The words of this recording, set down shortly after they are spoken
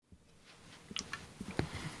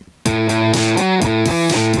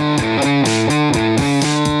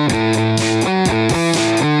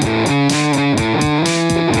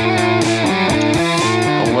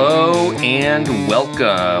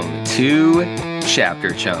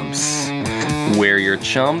Chapter Chumps. We're your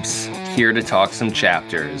chumps, here to talk some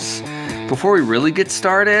chapters. Before we really get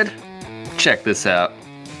started, check this out.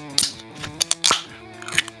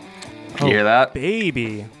 You hear that?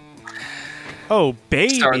 Baby. Oh,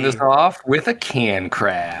 baby. Starting this off with a can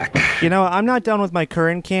crack. You know, I'm not done with my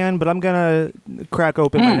current can, but I'm going to crack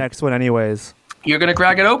open my next one anyways. You're going to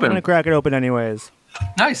crack it open? I'm going to crack it open anyways.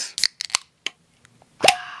 Nice.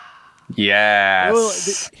 Yes.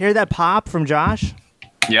 Oh, hear that pop from Josh?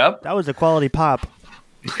 Yep. That was a quality pop.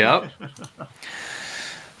 Yep.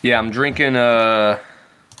 Yeah, I'm drinking a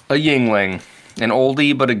Yingling. An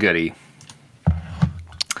oldie but a goodie.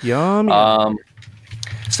 Yum.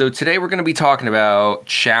 So today we're going to be talking about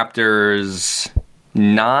chapters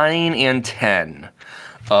 9 and 10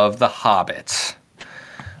 of The Hobbit.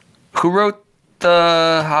 Who wrote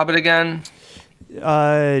The Hobbit again?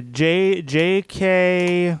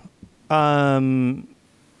 J.K.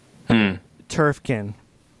 Tolkien.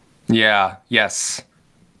 Yeah, yes.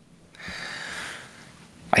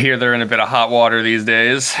 I hear they're in a bit of hot water these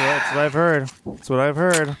days. Yeah, that's what I've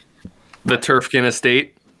heard. The Tolkien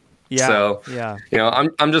estate. Yeah. So, yeah. You know,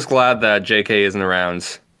 I'm just glad that JK isn't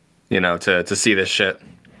around, you know, to see this shit.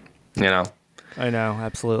 You know. I know,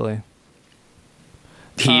 absolutely.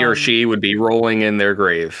 He or she would be rolling in their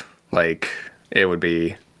grave. Like, it would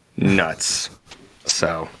be nuts.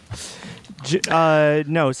 So.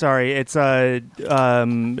 No, sorry. It's George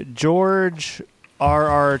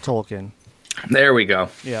R.R. Tolkien. There we go.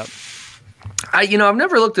 Yeah. I've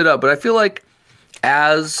never looked it up, but I feel like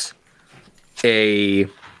as a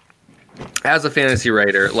fantasy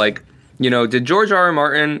writer, like, you know, did George R.R.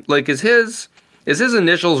 Martin, like, is his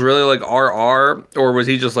initials really like R.R., or was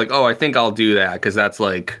he just like, oh, I think I'll do that because that's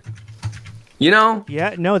like, you know?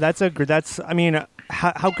 Yeah, no, I mean,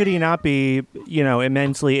 how could he not be, you know,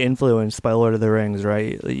 immensely influenced by Lord of the Rings,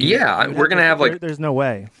 right? Yeah, we're going to have like... There's no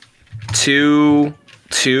way. Two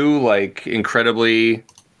like incredibly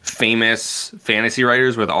famous fantasy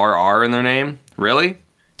writers with RR in their name. Really?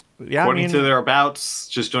 Yeah. According to their abouts,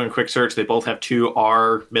 just doing a quick search, they both have two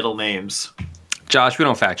R middle names. Josh, we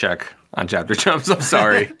don't fact check on chapter jumps. I'm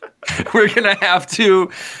sorry. We're gonna have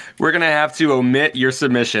to omit your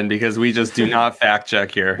submission because we just do not fact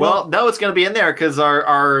check here. Well, no, it's going to be in there because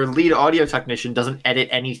our lead audio technician doesn't edit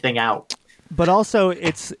anything out. But also,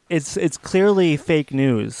 it's clearly fake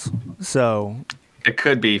news. So it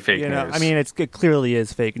could be fake news. I mean, it clearly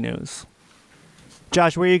is fake news.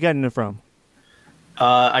 Josh, where are you getting it from?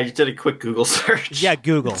 Uh, I just did a quick Google search. Yeah,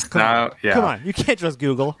 Google. Come on. Come on. You can't trust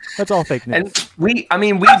Google. That's all fake news. And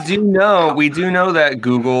we do know that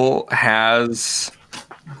Google has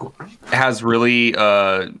really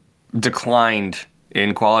declined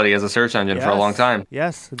in quality as a search engine for a long time.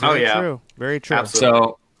 Yes. Very true. Very true. Absolutely.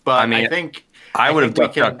 So, but I mean, I would have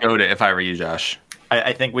DuckDuckGo'd it if I were you, Josh.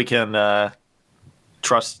 I think we can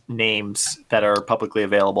trust names that are publicly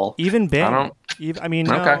available. Even Bing. Okay. No.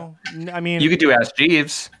 I mean, You could do Ask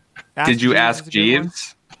Jeeves. Did you ask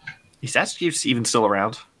Jeeves? Is Ask Jeeves even still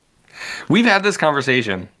around? We've had this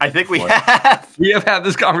conversation. I think we have. We have had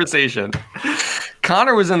this conversation.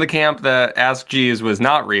 Connor was in the camp that Ask Jeeves was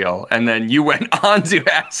not real, and then you went on to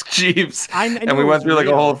Ask Jeeves, and we went through like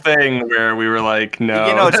a whole thing where we were like, no.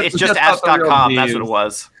 You know, it's just ask.com. That's what it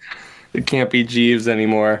was. It can't be Jeeves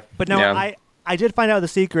anymore. But no, yeah. I did find out the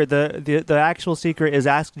secret. The actual secret is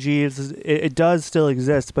Ask Jeeves. It does still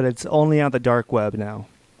exist, but it's only on the dark web now.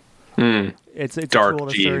 It's Dark a tool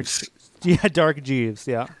to Jeeves. search. Yeah, Dark Jeeves.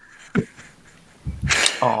 Yeah.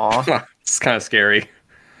 Aw, it's kind of scary.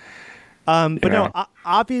 But no,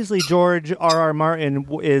 obviously George R.R. Martin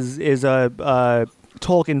is a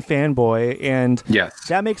Tolkien fanboy, and yes,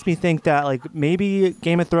 that makes me think that like maybe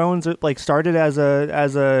Game of Thrones like started as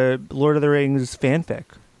a Lord of the Rings fanfic.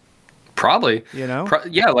 Probably, you know,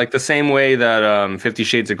 like the same way that 50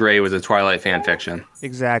 Shades of Grey was a Twilight fan fiction.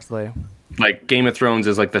 Exactly. Like Game of Thrones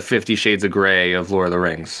is like the 50 Shades of Grey of Lord of the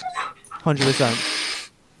Rings. 100%.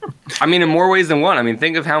 I mean, in more ways than one. I mean,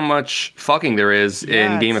 think of how much fucking there is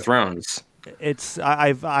in Game of Thrones.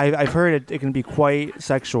 I've heard it can be quite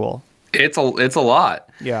sexual. It's a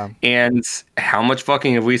lot. Yeah. And how much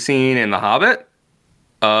fucking have we seen in The Hobbit?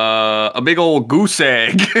 A big old goose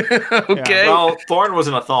egg. Okay. Yeah. Well, Thorn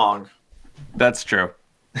wasn't a thong. That's true.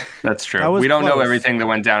 That's true. We don't know everything that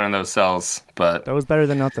went down in those cells, but that was better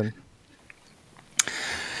than nothing.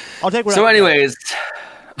 I'll take what. So, anyways,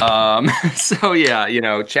 so yeah, you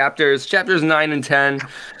know, chapters 9 and 10.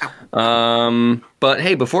 But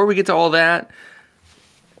hey, before we get to all that,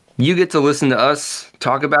 you get to listen to us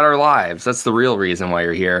talk about our lives. That's the real reason why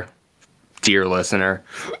you're here, dear listener.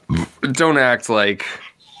 Don't act like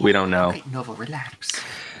we don't know. Nova, relax.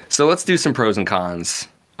 So let's do some pros and cons.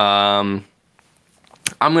 I'm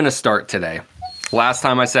going to start today. Last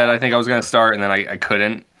time I said I think I was going to start, and then I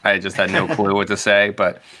couldn't. I just had no clue what to say,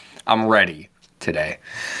 but I'm ready today.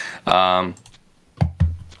 My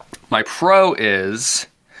pro is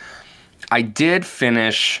I did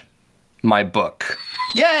finish my book.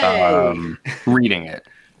 Yay! Reading it.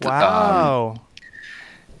 Wow.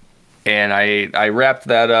 And I wrapped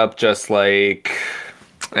that up just like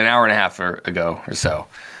an hour and a half ago or so.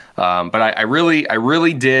 But I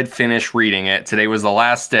really did finish reading it. Today was the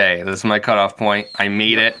last day. This is my cutoff point. I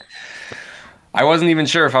made it. I wasn't even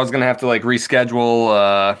sure if I was going to have to like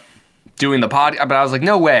reschedule doing the pod, but I was like,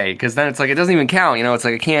 no way. Cause then it's like, it doesn't even count. You know, it's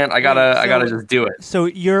like, I gotta just do it. So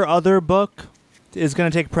your other book is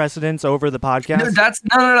going to take precedence over the podcast? No,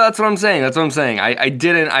 that's what I'm saying. That's what I'm saying.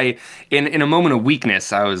 In a moment of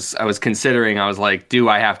weakness, I was considering, I was like, do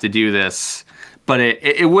I have to do this? But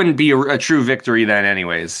it wouldn't be a true victory then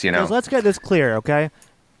anyways, you know? Let's get this clear, okay?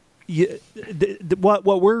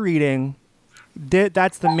 What we're reading,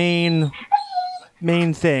 that's the main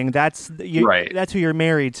thing. That's right. That's who you're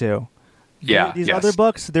married to. Yeah. These other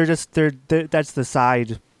books, they're that's the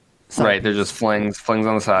side right, piece. they're just flings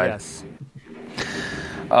on the side. Yes.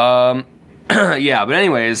 Yeah, but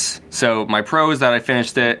anyways, so my pro is that I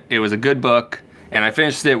finished it. It was a good book, and I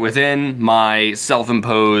finished it within my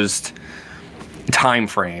self-imposed time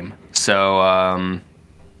frame. So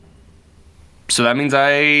so that means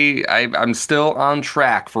I'm still on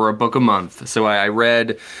track for a book a month. So I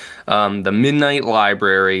read The Midnight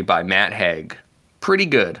Library by Matt Haig. Pretty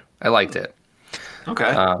good. I liked it.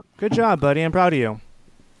 Okay. Good job, buddy. I'm proud of you.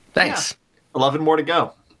 Thanks. 11 more to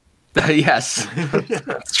go. Yes,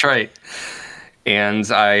 that's right. And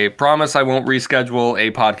I promise I won't reschedule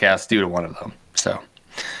a podcast due to one of them. So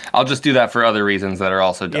I'll just do that for other reasons that are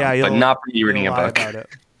also done, but not for you reading a book.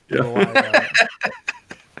 You'll lie about it.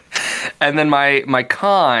 And then my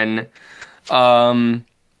con,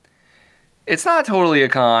 it's not totally a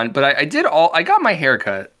con, but I got my hair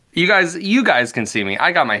cut. You guys can see me.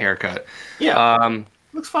 I got my hair cut. Yeah.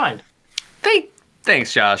 Looks fine.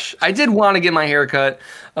 Thanks, Josh. I did want to get my hair cut.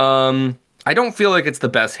 I don't feel like it's the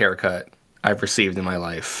best haircut I've received in my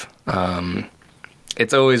life.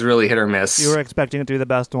 It's always really hit or miss. You were expecting it to be the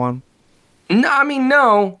best one? No, I mean,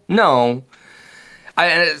 no.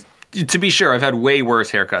 To be sure, I've had way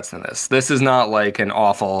worse haircuts than this. This is not like an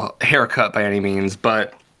awful haircut by any means,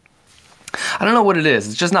 but I don't know what it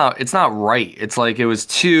is. It's not right. It's like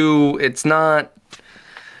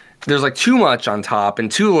there's like too much on top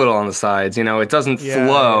and too little on the sides. You know, it doesn't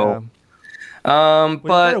flow. Yeah.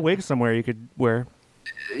 But a wig somewhere you could wear.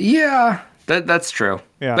 Yeah, that's true.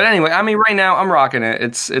 Yeah. But anyway, I mean, right now I'm rocking it.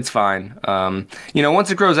 It's fine.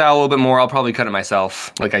 Once it grows out a little bit more, I'll probably cut it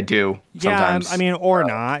myself, like I do sometimes. Yeah, I mean, or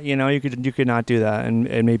not. You know, you could not do that,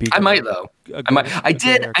 and maybe I might though. I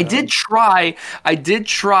did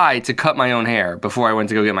try to cut my own hair before I went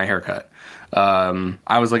to go get my hair cut.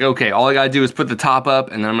 I was like, okay, all I gotta do is put the top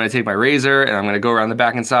up, and then I'm gonna take my razor and I'm gonna go around the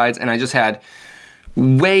back and sides, and I just had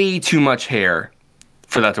way too much hair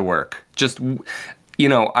for that to work. Just,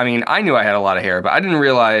 I mean, I knew I had a lot of hair, but I didn't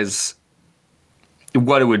realize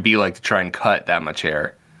what it would be like to try and cut that much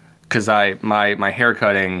hair. Because my hair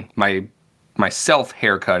cutting, my self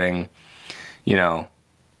hair cutting,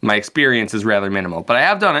 my experience is rather minimal. But I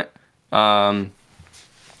have done it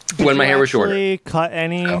when my hair was shorter. Did you actually cut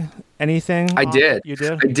anything? I did. You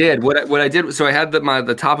did? I did. What I did, so I had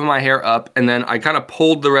the top of my hair up, and then I kind of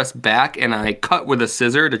pulled the rest back, and I cut with a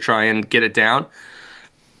scissor to try and get it down.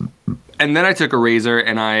 And then I took a razor,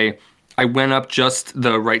 and I went up just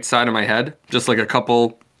the right side of my head, just like a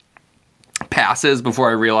couple passes before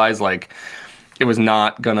I realized like it was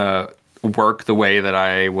not gonna work the way that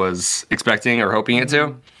I was expecting or hoping it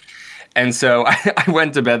to. And so I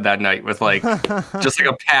went to bed that night with like just like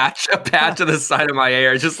a patch of the side of my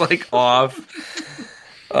hair, just like off.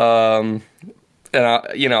 And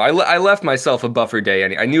I left myself a buffer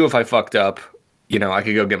day. I knew if I fucked up, I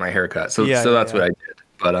could go get my hair cut. So that's what I did.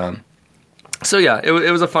 But so yeah,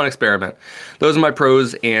 it was a fun experiment. Those are my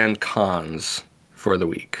pros and cons for the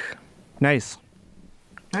week. Nice.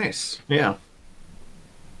 Yeah.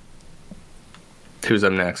 Who's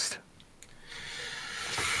up next?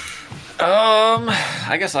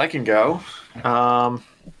 I guess I can go.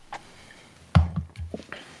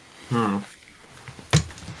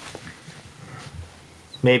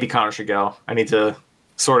 Maybe Connor should go. I need to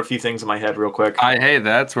sort a few things in my head real quick. Hey,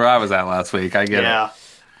 that's where I was at last week. I get it.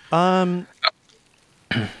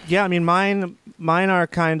 Yeah, I mean, mine are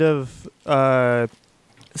kind of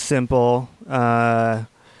simple.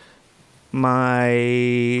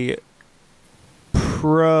 My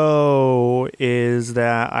pro is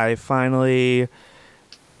that I finally.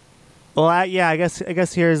 Well, I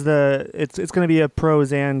guess here's the. It's going to be a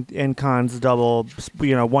pros and cons double.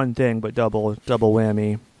 One thing, but double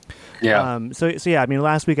whammy. Yeah. So yeah, I mean,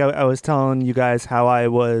 last week I was telling you guys how I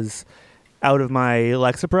was out of my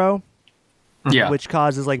Lexapro, Yeah. which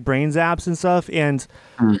causes like brain zaps and stuff, and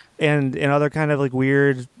other kind of like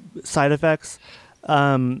weird side effects.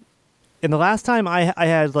 And the last time I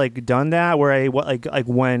had like done that, where I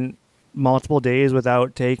went multiple days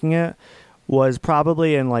without taking it, was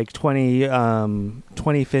probably in like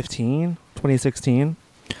 2015, 2016.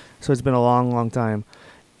 So it's been a long time,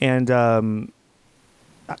 and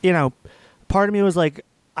part of me was like,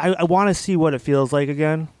 I want to see what it feels like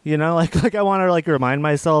again, like I want to like remind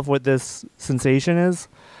myself what this sensation is.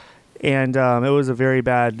 And it was a very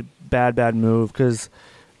bad move because,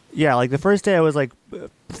 yeah, like the first day I was like,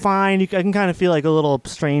 fine. I can kind of feel like a little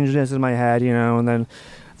strangeness in my head, and then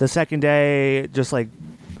the second day, just like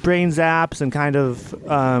brain zaps and kind of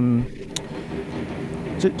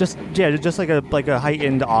just like a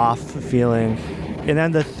heightened off feeling. And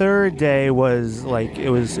then the third day was like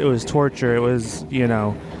it was torture. It was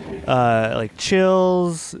like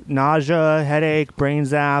chills, nausea, headache, brain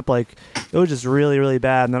zap. Like it was just really, really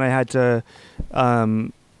bad. And then I had to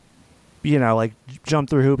like jump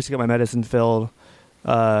through hoops to get my medicine filled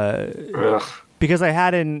because I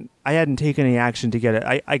hadn't taken any action to get it.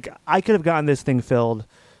 I could have gotten this thing filled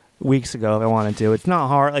weeks ago if I wanted to. It's not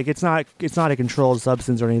hard. Like it's not a controlled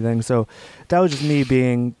substance or anything. So that was just me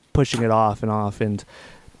pushing it off.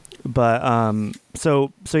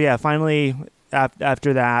 So yeah, finally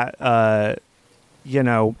after that,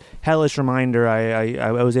 hellish reminder,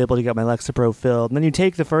 I was able to get my Lexapro filled. And then you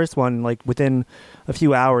take the first one, like within a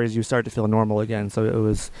few hours, you start to feel normal again. So it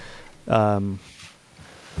was,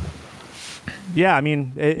 yeah, I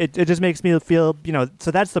mean, it just makes me feel,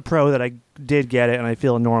 so that's the pro that I did get it and I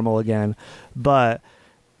feel normal again. But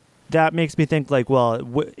that makes me think like, well,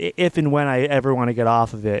 if and when I ever want to get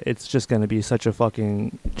off of it, it's just going to be such a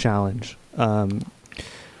fucking challenge.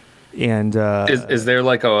 Is there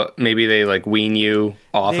like maybe they like wean you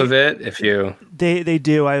off of it if you they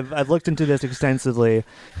do. I've looked into this extensively,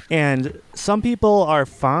 and some people are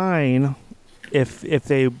fine if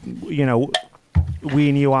they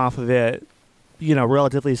wean you off of it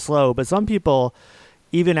relatively slow, but some people,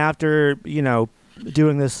 even after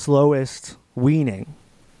doing the slowest weaning,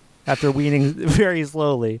 after weaning very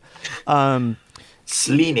slowly,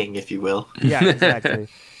 sleening, if you will. Yeah, exactly.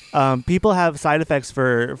 People have side effects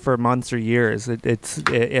for months or years. And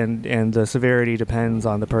the severity depends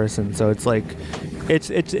on the person. So it's like,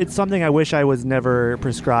 it's something I wish I was never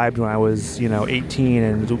prescribed when I was 18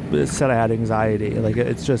 and said I had anxiety. Like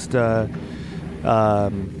it's just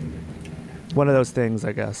one of those things,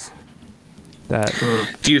 I guess. That.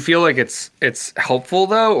 Do you feel like it's helpful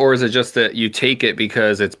though, or is it just that you take it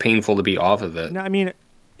because it's painful to be off of it? No, I mean,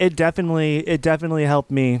 it definitely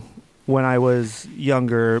helped me when I was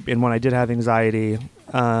younger and when I did have anxiety.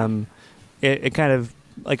 It kind of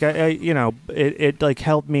like it like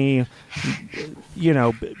helped me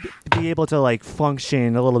be able to like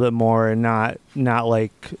function a little bit more and not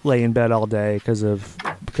like lay in bed all day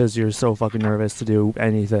because you're so fucking nervous to do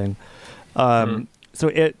anything. So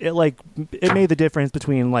it made the difference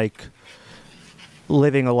between like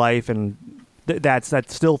living a life and that's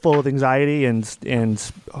still full of anxiety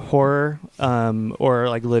and horror, or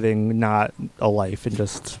like living not a life and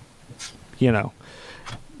just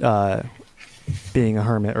being a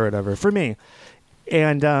hermit or whatever for me.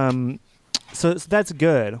 And so that's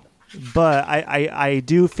good, but I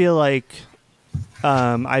do feel like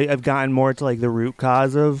I've gotten more to like the root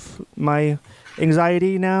cause of my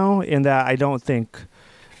anxiety now, in that I don't think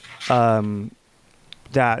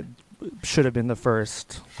that should have been the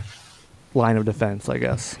first line of defense, I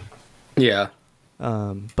guess. Yeah.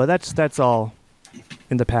 But that's all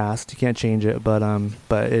in the past. You can't change it, but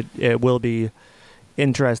it will be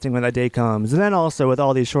interesting when that day comes. And then also with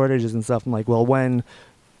all these shortages and stuff, I'm like, well, when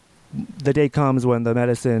the day comes when the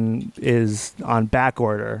medicine is on back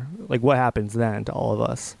order, like what happens then to all of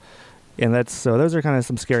us? And those are kind of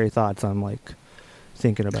some scary thoughts I'm like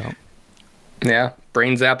thinking about. Yeah,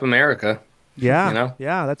 Brain Zap America. Yeah,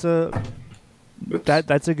 yeah, that's a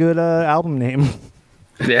good album name.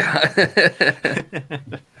 Yeah.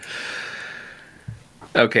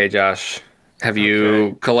 Okay, Josh, have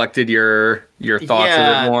you collected your thoughts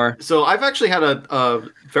a bit more? So I've actually had a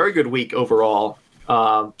very good week overall.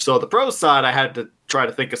 So the pros side, I had to try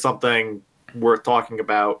to think of something worth talking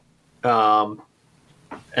about,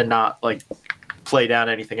 and not like play down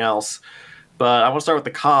anything else. But I want to start with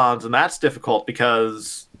the cons, and that's difficult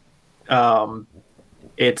because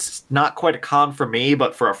it's not quite a con for me,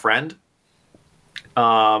 but for a friend.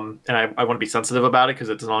 And I want to be sensitive about it because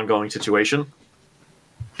it's an ongoing situation.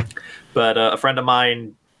 But a friend of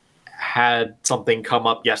mine had something come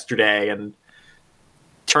up yesterday and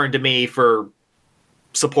turned to me for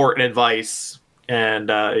support and advice, and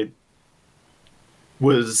I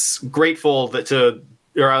was grateful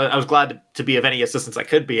I was glad to be of any assistance I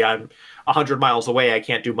could be. I'm 100 miles away. I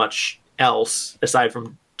can't do much else aside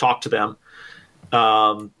from talk to them.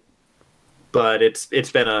 But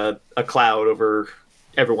it's been a cloud over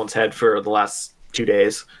everyone's head for the last 2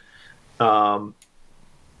 days.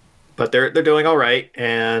 But they're doing all right,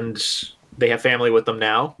 and they have family with them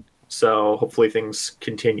now. So hopefully things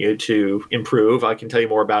continue to improve. I can tell you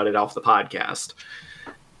more about it off the podcast.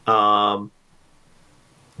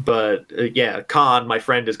 But Khan, my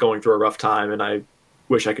friend, is going through a rough time, and I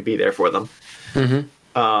wish I could be there for them.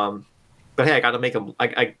 Mm-hmm. But hey, I got to make them.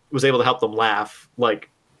 I was able to help them laugh like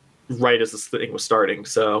right as this thing was starting.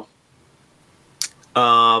 So,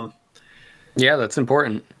 yeah, that's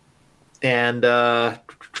important. And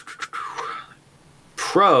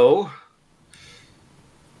pro,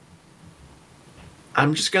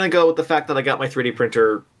 I'm just gonna go with the fact that I got my 3D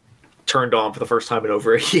printer turned on for the first time in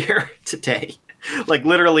over a year today, like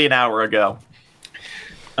literally an hour ago.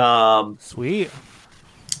 Sweet.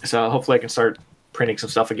 So hopefully I can start printing some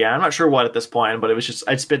stuff again. I'm not sure what at this point, but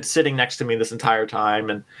it's been sitting next to me this entire time.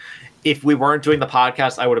 And if we weren't doing the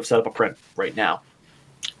podcast, I would have set up a print right now.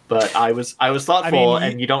 But I was thoughtful,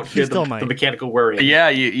 and you don't hear the mechanical worrying. Yeah,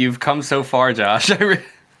 you've come so far, Josh.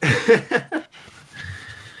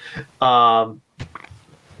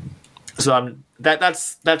 So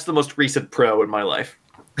that's the most recent pro in my life.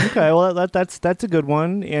 Okay, well that's a good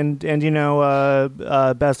one, and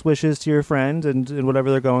best wishes to your friend and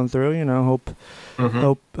whatever they're going through.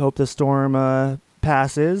 Hope the storm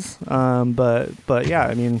passes. But yeah,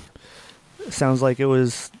 I mean, sounds like it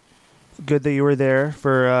was good that you were there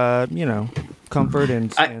for comfort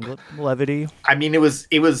and levity. I mean, it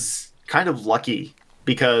was kind of lucky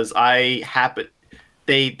because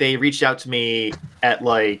they reached out to me at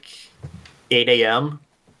like 8 a.m.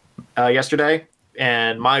 Yesterday.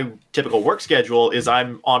 And my typical work schedule is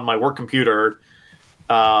I'm on my work computer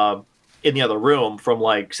in the other room from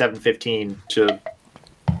like 7:15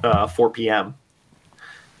 to 4 p.m.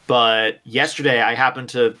 But yesterday I happened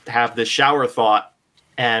to have this shower thought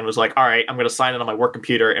and was like, all right, I'm going to sign in on my work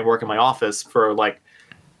computer and work in my office for like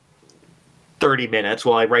 30 minutes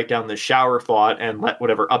while I write down this shower thought and let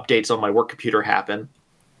whatever updates on my work computer happen,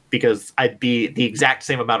 because I'd be the exact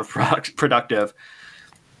same amount of productive.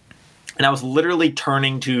 And I was literally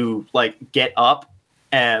turning to like get up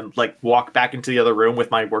and like walk back into the other room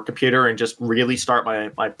with my work computer and just really start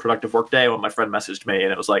my productive work day when my friend messaged me,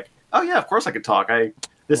 and it was like, oh yeah, of course I could talk.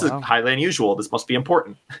 This is highly unusual. This must be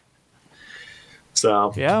important.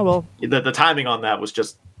 So yeah, well, the timing on that was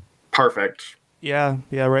just perfect. Yeah,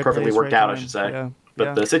 right. Perfectly place, worked right out, time. I should say. Yeah,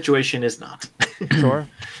 but the situation is not. Sure.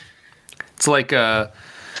 It's like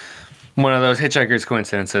one of those hitchhiker's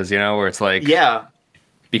coincidences, where it's like, yeah.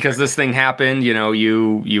 Because this thing happened,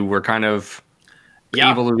 you were kind of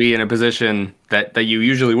able to be in a position that you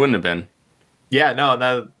usually wouldn't have been. Yeah, no,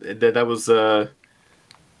 that was a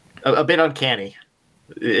bit uncanny.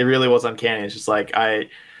 It really was uncanny. It's just like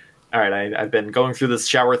I've been going through this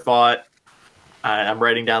shower thought. I'm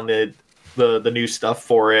writing down the new stuff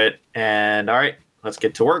for it, and all right, let's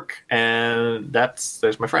get to work. And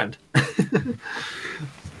there's my friend.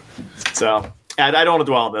 So I don't want to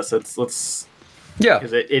dwell on this. Let's. Yeah,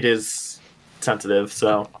 because it is sensitive.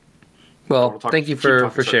 So, well, thank you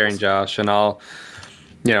for sharing, Josh. And I'll,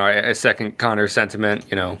 I second Connor's sentiment.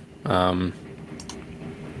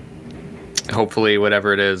 Hopefully,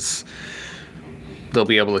 whatever it is, they'll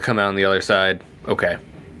be able to come out on the other side. Okay,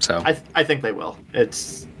 so I think they will.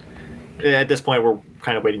 It's at this point we're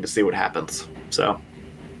kind of waiting to see what happens. So,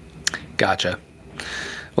 gotcha.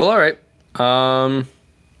 Well, all right.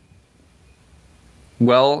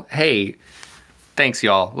 Well, hey. Thanks,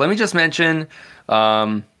 y'all. Let me just mention,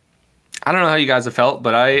 I don't know how you guys have felt,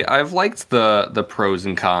 but I've liked the pros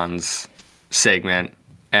and cons segment,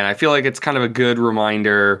 and I feel like it's kind of a good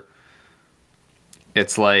reminder.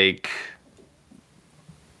 It's like,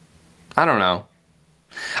 I don't know.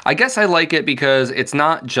 I guess I like it because it's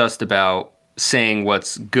not just about saying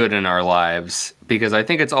what's good in our lives, because I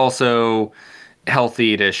think it's also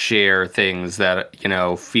healthy to share things that,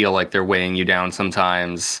 feel like they're weighing you down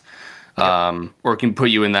sometimes. Or can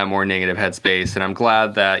put you in that more negative headspace. And I'm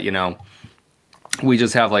glad that, we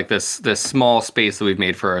just have like this small space that we've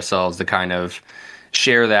made for ourselves to kind of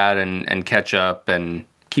share that and catch up and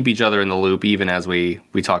keep each other in the loop, even as we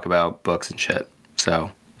talk about books and shit.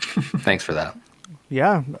 So thanks for that.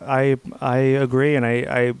 Yeah, I agree, and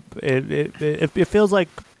it feels like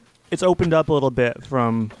it's opened up a little bit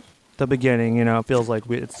from the beginning. You know, it feels like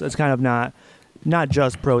it's kind of not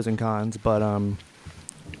just pros and cons, but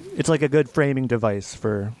it's like a good framing device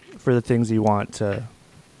for the things you want to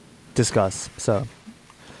discuss. So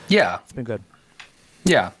Yeah, it's been good.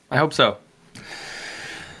 Yeah, I hope so.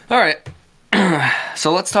 All right,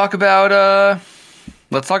 so let's talk about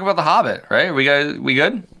the Hobbit, right? We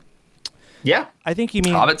good? Yeah. I think you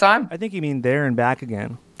mean Hobbit time. I think you mean there and back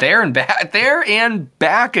again. There and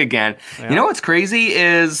back again. Yeah. You know what's crazy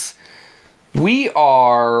is we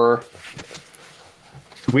are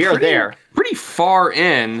there. Pretty far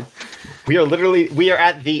in. We are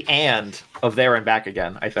at the end of there and back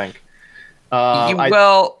again, I think.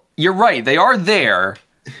 You're right. They are there.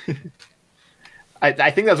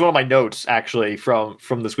 I think that's one of my notes, actually, from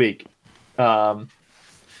this week.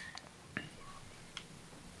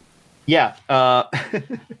 Yeah.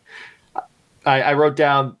 I wrote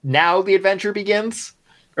down, now the adventure begins.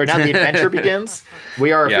 Or now the adventure begins.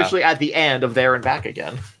 We are officially at the end of there and back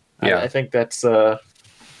again. Yeah. I think that's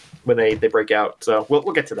when they break out. So we'll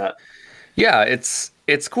get to that. Yeah, it's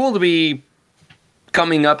cool to be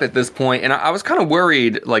coming up at this point, and I was kind of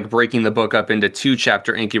worried, like breaking the book up into 2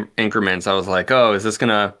 chapter increments. I was like, oh, is this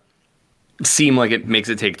gonna seem like it makes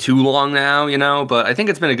it take too long now, you know? But I think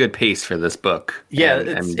it's been a good pace for this book. Yeah,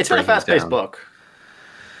 it's been a fast-paced book.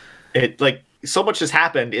 It like so much has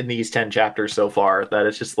happened in these 10 chapters so far that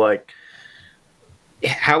it's just like,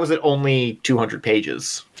 how is it only 200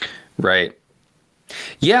 pages? Right.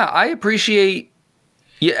 Yeah, I appreciate.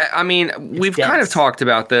 Yeah, I mean, we've kind of talked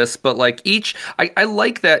about this, but like I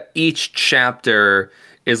like that each chapter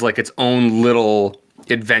is like its own little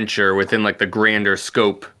adventure within like the grander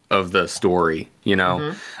scope of the story, you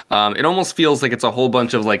know? Mm-hmm. It almost feels like it's a whole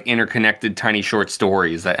bunch of like interconnected tiny short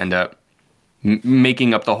stories that end up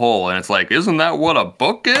making up the whole. And it's like, isn't that what a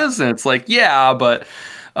book is? And it's like, yeah, but,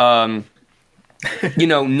 you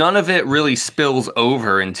know, none of it really spills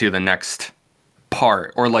over into the next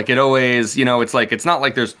part, or like it always, you know, it's like, it's not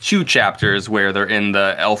like there's 2 chapters where they're in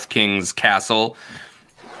the Elf King's castle.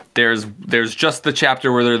 There's just the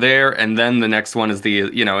chapter where they're there, and then the next one is the,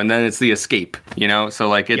 you know, and then it's the escape, you know? So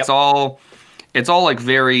like it's all like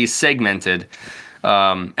very segmented.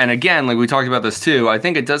 And again, like we talked about this too, I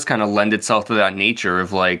think it does kind of lend itself to that nature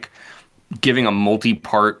of like giving a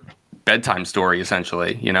multi-part bedtime story,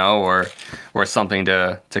 essentially, you know, or something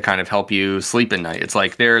to kind of help you sleep at night. It's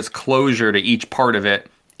like there's closure to each part of it,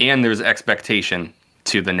 and there's expectation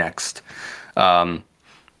to the next, in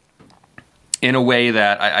a way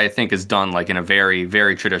that I think is done like in a very,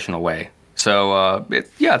 very traditional way. So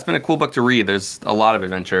it's been a cool book to read. There's a lot of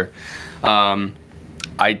adventure.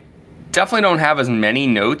 I definitely don't have as many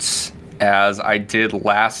notes as I did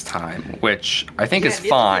last time, which I think is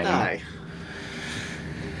fine.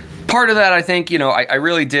 Part of that, I think, you know, I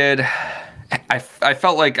really did. I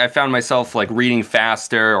felt like I found myself like reading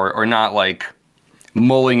faster or not like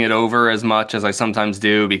mulling it over as much as I sometimes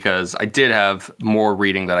do, because I did have more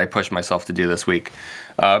reading that I pushed myself to do this week.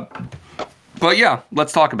 But yeah,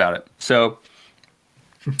 let's talk about it. So,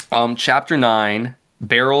 chapter 9,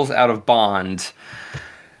 Barrels Out of Bond.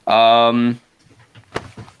 So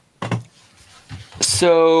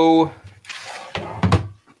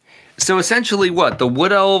essentially what? The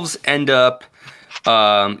Wood Elves end up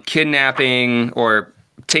kidnapping or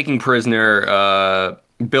taking prisoner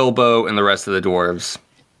Bilbo and the rest of the dwarves.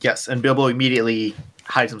 Yes, and Bilbo immediately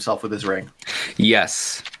hides himself with his ring.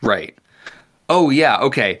 Yes, right. Oh, yeah,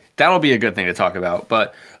 okay. That'll be a good thing to talk about.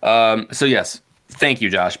 But, so yes, thank you,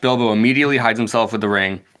 Josh. Bilbo immediately hides himself with the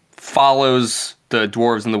ring, follows the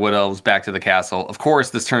dwarves and the Wood Elves back to the castle. Of course,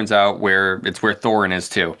 this turns out where Thorin is,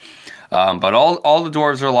 too. But all the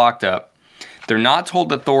dwarves are locked up. They're not told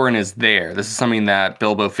that Thorin is there. This is something that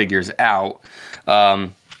Bilbo figures out.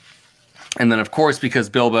 And then, of course, because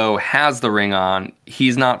Bilbo has the ring on,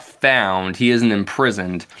 he's not found. He isn't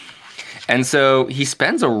imprisoned. And so he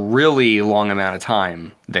spends a really long amount of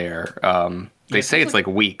time there. They say it's like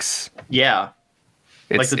weeks. Yeah.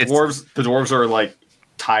 Like the dwarves are like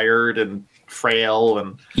tired and frail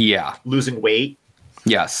and losing weight.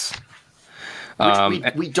 Yes.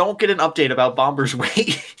 Which we don't get an update about Bomber's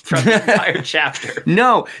weight from the entire chapter.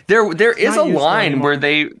 No, there is a line where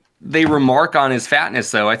they remark on his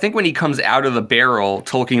fatness, though. I think when he comes out of the barrel,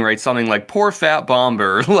 Tolkien writes something like, "Poor fat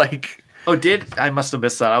Bomber." Like, oh, I must have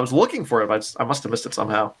missed that. I was looking for it, but I must have missed it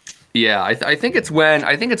somehow. Yeah, I think it's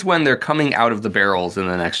when they're coming out of the barrels in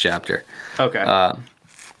the next chapter. Okay.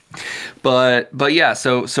 But yeah,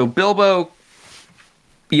 so Bilbo,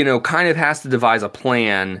 you know, kind of has to devise a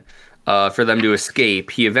plan for them to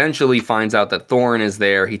escape. He eventually finds out that Thorin is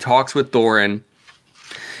there. He talks with Thorin,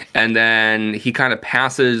 and then he kind of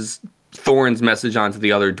passes Thorin's message on to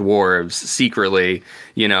the other dwarves secretly,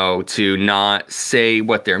 to not say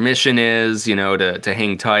what their mission is, to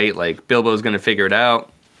hang tight, like Bilbo's going to figure it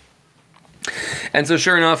out. And so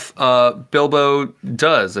sure enough, Bilbo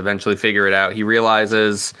does eventually figure it out. He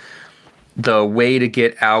realizes the way to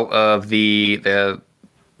get out of the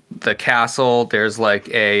castle. There's like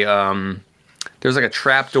a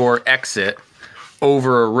trapdoor exit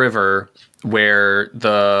over a river where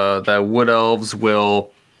the wood elves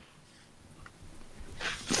will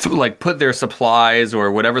put their supplies or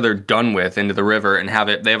whatever they're done with into the river and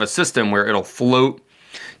they have a system where it'll float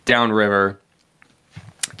downriver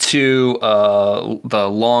to the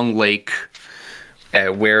long lake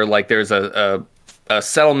where there's a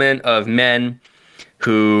settlement of men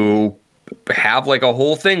who have a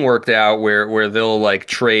whole thing worked out where they'll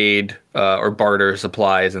trade or barter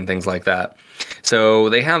supplies and things like that. So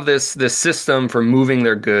they have this system for moving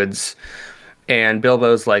their goods. And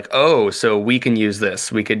Bilbo's like, oh, so we can use this.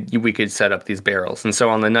 We could set up these barrels. And so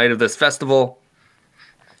on the night of this festival,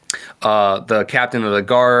 the captain of the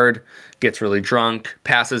guard gets really drunk,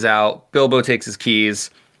 passes out. Bilbo takes his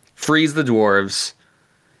keys, frees the dwarves.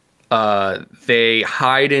 They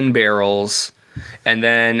hide in barrels. And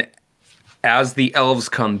then as the elves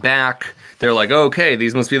come back, they're like, okay,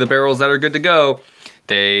 these must be the barrels that are good to go.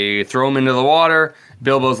 They throw them into the water.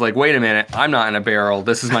 Bilbo's like, wait a minute, I'm not in a barrel.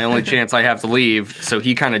 This is my only chance I have to leave. So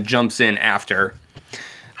he kind of jumps in after.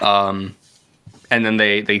 And then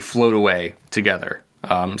they float away together.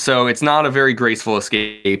 So it's not a very graceful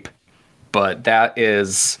escape, but that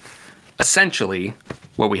is essentially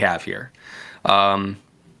what we have here.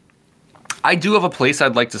 I do have a place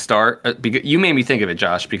I'd like to start. You made me think of it,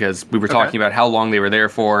 Josh, because we were talking about how long they were there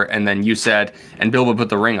for, and then you said, and Bilbo put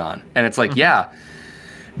the ring on. And it's like, yeah,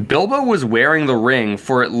 Bilbo was wearing the ring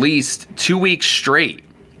for at least 2 weeks straight.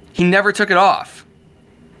 He never took it off.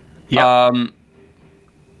 Yeah.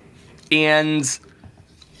 And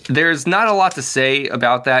there's not a lot to say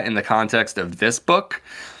about that in the context of this book.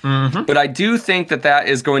 Mm-hmm. But I do think that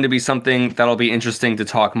is going to be something that'll be interesting to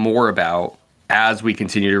talk more about as we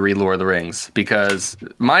continue to read Lord of the Rings, because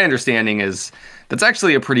my understanding is that's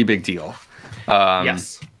actually a pretty big deal.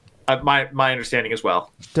 Yes. My understanding as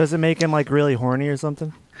well. Does it make him really horny or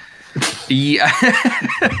something? Yeah.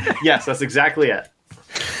 Yes, that's exactly it.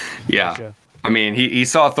 Yeah. Gotcha. I mean, he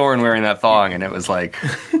saw Thorin wearing that thong, and it was like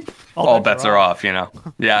all bets are off, Yeah,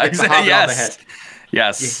 exactly. Yes.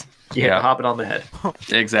 Yes. Yeah, Hobbit on the head.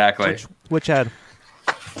 Exactly. Which head?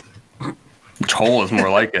 Which hole is more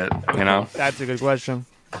like it, That's a good question.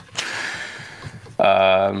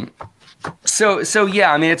 So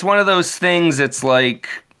yeah, I mean, it's one of those things. It's like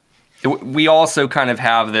we also kind of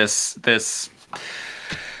have this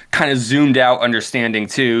kind of zoomed out understanding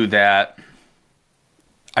too, that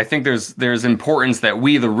I think there's importance that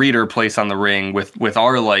we, the reader, place on the ring with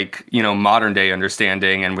our modern day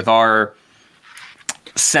understanding and with our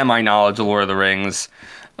semi knowledge of Lord of the Rings.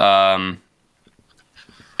 And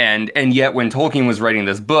yet when Tolkien was writing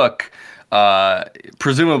this book,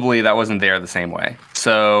 presumably that wasn't there the same way.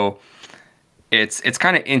 So it's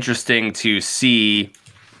kind of interesting to see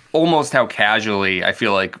almost how casually I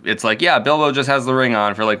feel like it's like, yeah, Bilbo just has the ring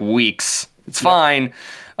on for weeks. It's fine.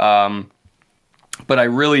 But I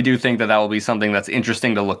really do think that will be something that's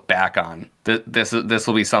interesting to look back on. This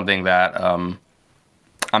will be something that I'm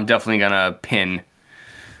definitely going to pin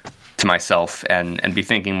to myself and be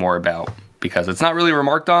thinking more about, because it's not really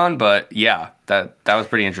remarked on, but yeah, that was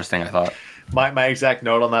pretty interesting, I thought. My exact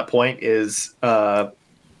note on that point is Sauron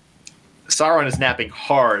is napping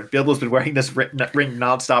hard. Bilbo's been wearing this ring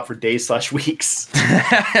nonstop for days/weeks.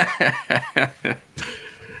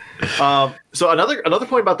 So another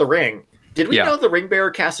point about the ring. Did we know the ring bearer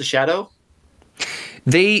casts a shadow?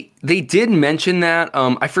 They did mention that.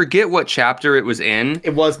 I forget what chapter it was in.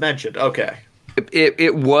 It was mentioned. Okay.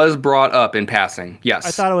 It was brought up in passing. Yes.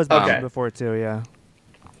 I thought it was mentioned before too. Yeah.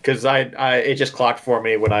 Because it just clocked for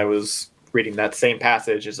me when I was reading that same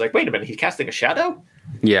passage. It's like, wait a minute, he's casting a shadow?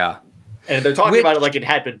 Yeah. And they're talking about it like it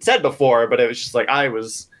had been said before, but it was just like I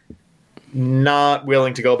was not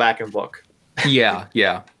willing to go back and look. Yeah.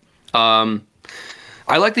 I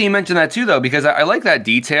like that you mentioned that too, though, because I like that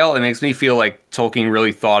detail. It makes me feel like Tolkien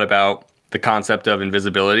really thought about the concept of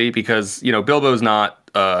invisibility, because Bilbo's not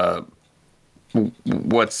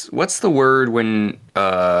what's the word when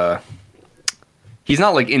he's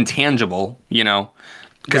not intangible,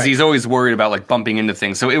 because he's always worried about bumping into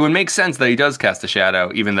things. So it would make sense that he does cast a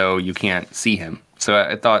shadow, even though you can't see him. So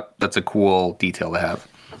I thought that's a cool detail to have.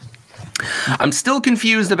 I'm still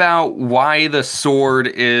confused about why the sword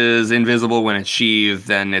is invisible when it's sheathed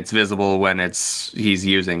and it's visible when he's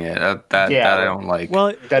using it. That I don't like.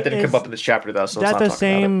 Well, That didn't come up in this chapter, though, so let's that not the talk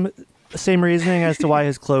about it. same reasoning as to why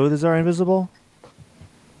his clothes are invisible?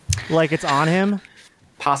 Like it's on him?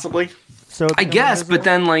 Possibly. So it I becomes guess,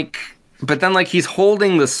 invisible? but then like he's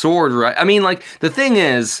holding the sword, right? I mean, like the thing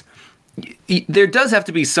is, there does have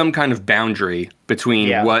to be some kind of boundary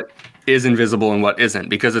between what is invisible and what isn't,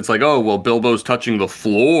 because it's like, oh, well, Bilbo's touching the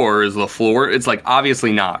floor. Is the floor? It's like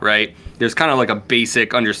obviously not, right? There's kind of like a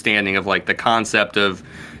basic understanding of like the concept of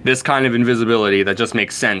this kind of invisibility that just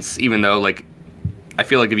makes sense, even though like I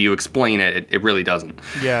feel like if you explain it, it really doesn't.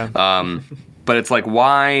 Yeah. But it's like,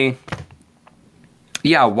 why?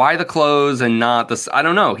 Yeah, why the clothes and not the? I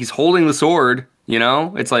don't know. He's holding the sword. You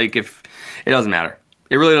know, it's like if it doesn't matter.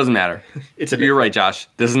 It really doesn't matter. You're right, Josh.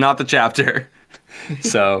 This is not the chapter.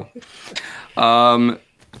 So, what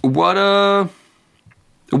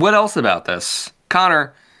else about this,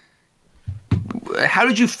 Connor? How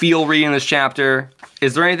did you feel reading this chapter?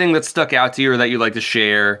 Is there anything that stuck out to you or that you'd like to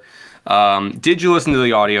share? Did you listen to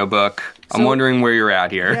the audiobook? I'm wondering where you're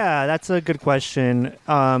at here. Yeah, that's a good question.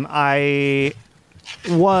 I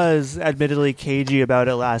was admittedly cagey about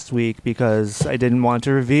it last week because I didn't want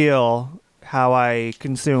to reveal how I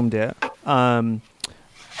consumed it.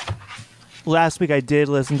 Last week I did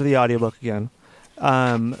listen to the audiobook again.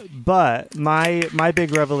 But my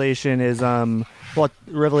big revelation is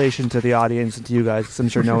revelation to the audience and to you guys, because I'm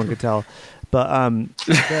sure no one could tell. But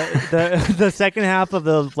the second half of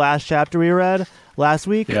the last chapter we read last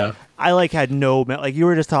week, I like had no, like you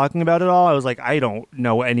were just talking about it all. I was like, I don't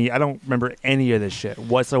remember any of this shit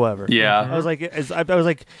whatsoever. Yeah. I was like,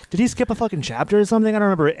 did he skip a fucking chapter or something? I don't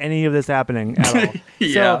remember any of this happening at all.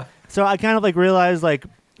 Yeah. So I kind of like realized like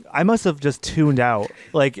I must have just tuned out.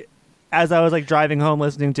 Like as I was like driving home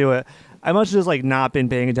listening to it, I must have just like not been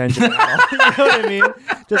paying attention at all. You know what I mean?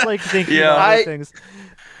 Just like thinking about those things.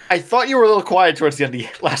 I thought you were a little quiet towards the end of the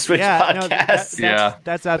last week's podcast.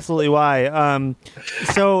 That's absolutely why.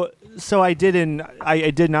 So I did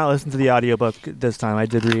not listen to the audiobook this time. I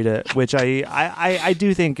did read it, which I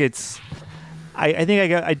do think it's I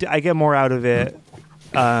think I get more out of it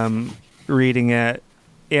reading it,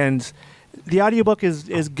 and the audiobook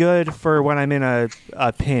is good for when I'm in a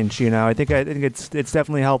pinch, you know. I think it's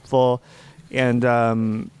definitely helpful,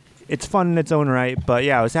 and it's fun in its own right. But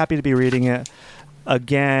yeah, I was happy to be reading it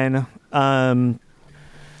again. I don't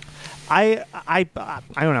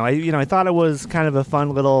know. I thought it was kind of a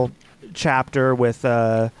fun little chapter with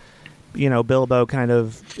Bilbo kind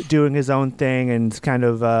of doing his own thing and kind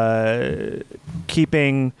of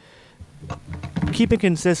keeping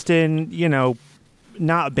consistent,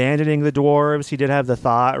 not abandoning the dwarves. He did have the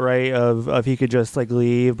thought, right, of he could just like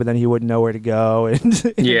leave, but then he wouldn't know where to go, and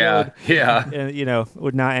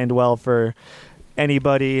would not end well for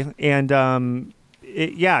anybody. And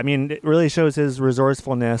it really shows his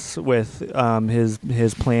resourcefulness with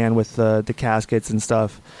his plan with the caskets and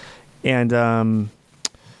stuff. And I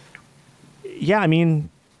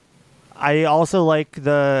also like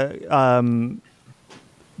the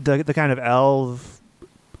kind of elf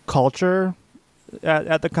culture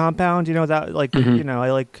at the compound. That like I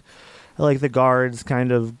like the guards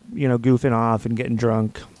kind of goofing off and getting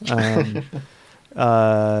drunk. It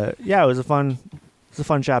was a fun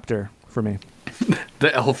chapter for me.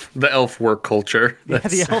 The elf work culture.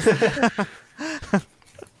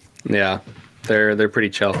 Yeah, they're pretty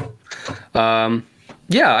chill. I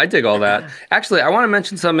dig all that. Actually, I want to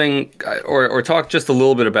mention something or talk just a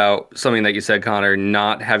little bit about something that you said, Connor,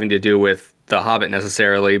 not having to do with the Hobbit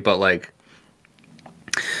necessarily, but like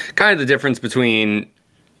kind of the difference between,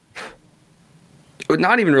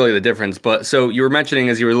 not even really the difference, but so you were mentioning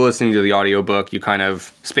as you were listening to the audiobook, you kind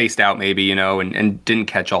of spaced out maybe, and didn't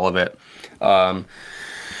catch all of it.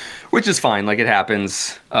 Which is fine, like it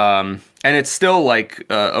happens. And it's still like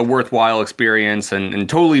a worthwhile experience and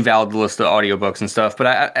totally valid to listen to audiobooks and stuff. But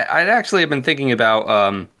I actually have been thinking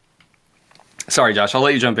about, sorry, Josh, I'll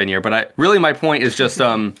let you jump in here. But my point is just,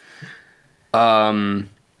 I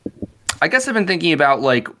guess I've been thinking about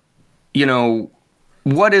like,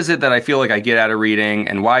 what is it that I feel like I get out of reading,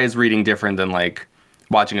 and why is reading different than like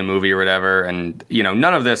watching a movie or whatever? And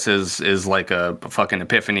none of this is like a fucking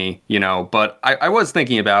epiphany, but I was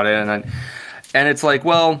thinking about it, and it's like,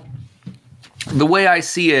 well, the way I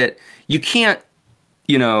see it, you can't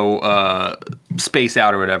space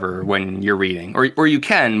out or whatever when you're reading, or you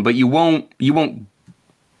can, but you won't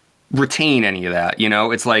retain any of that.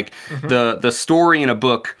 It's like the story in a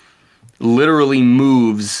book literally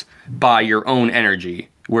moves by your own energy,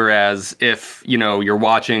 Whereas if, you're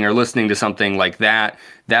watching or listening to something like that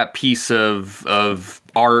piece of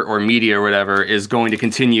art or media or whatever is going to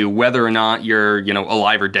continue whether or not you're,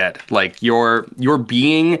 alive or dead. Like your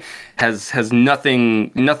being has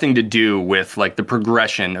nothing to do with like the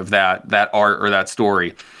progression of that art or that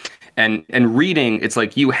story. And reading, it's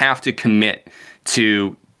like you have to commit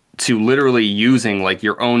to literally using like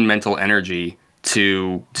your own mental energy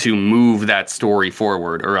to move that story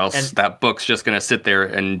forward, or else that book's just going to sit there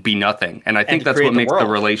and be nothing. And I think that's what makes the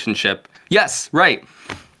relationship. Yes, right.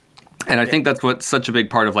 And I think that's what's such a big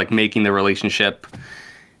part of like making the relationship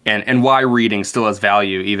and why reading still has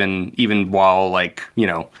value, even while like,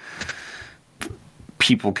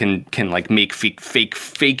 people can like make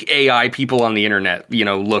fake AI people on the internet,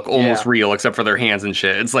 look almost real except for their hands and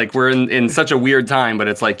shit. It's like we're in such a weird time, but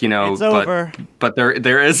it's like, it's over. But there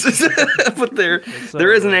is but there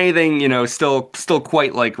isn't anything, still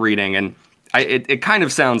quite like reading. And it kind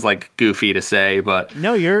of sounds like goofy to say, but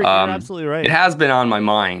no, you're absolutely right. It has been on my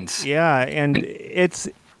mind. Yeah, and it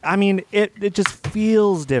just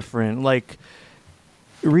feels different. Like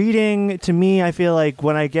reading to me, I feel like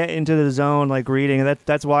when I get into the zone, like reading,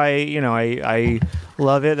 that's why I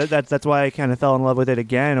love it. That's why I kind of fell in love with it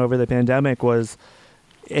again over the pandemic. Was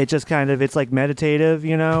it just kind of, it's like meditative,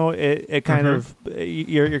 It kind of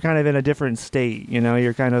you're kind of in a different state,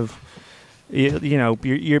 You're kind of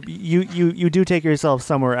you do take yourself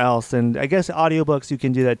somewhere else, and I guess audiobooks you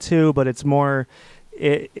can do that too, but it's more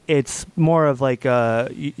of like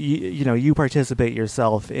you participate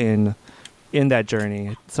yourself in that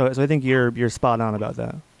journey. So I think you're spot on about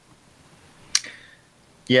that.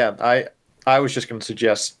 Yeah, I was just going to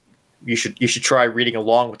suggest you should try reading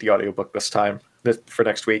along with the audiobook this time for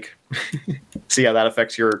next week. See how that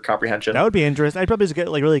affects your comprehension. That would be interesting. I'd probably just get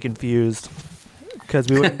like really confused because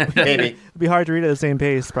we would maybe it'd be hard to read at the same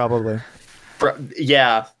pace probably.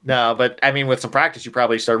 Yeah, no, but I mean with some practice you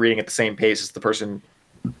probably start reading at the same pace as the person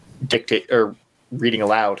dictate or reading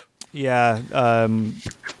aloud. Yeah,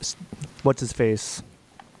 what's his face?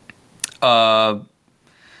 The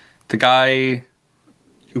guy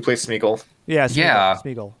who plays Smeagol. Yeah, Smeagol. Yeah.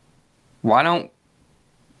 Smeagol. Why don't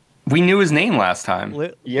we knew his name last time?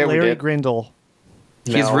 Yeah, we Larry did. Grindle.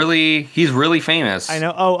 He's No. really famous. I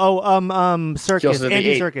know. Circus.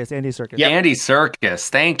 Andy Circus. Andy Circus. Yep. Andy Serkis.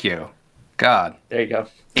 Thank you. God. There you go.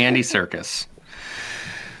 Andy Serkis.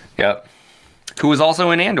 Yep. Who was also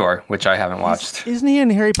in Andor, which I haven't watched. Isn't he in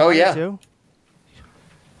Harry Potter yeah. too?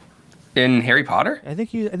 In Harry Potter? I think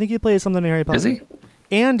he plays something in Harry Potter. Is he?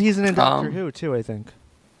 And he's in Doctor Who too, I think.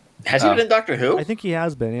 Has he been in Doctor Who? I think he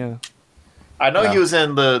has been, yeah. I know he was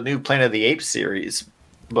in the new Planet of the Apes series,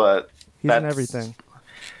 but He's in everything.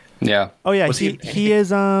 Yeah. Oh yeah, Was he he-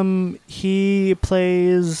 is he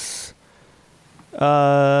plays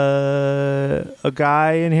a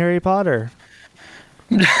guy in Harry Potter.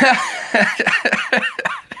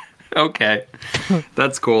 Okay.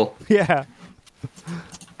 That's cool. Yeah. all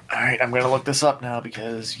right, I'm gonna look this up now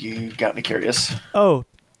because you got me curious. Oh,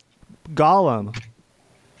 Gollum.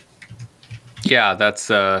 Yeah, that's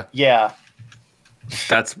Yeah,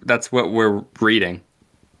 that's what we're reading.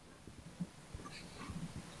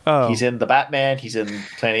 Oh, he's in the Batman. He's in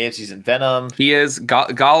Planet of the Apes. He's in Venom. He is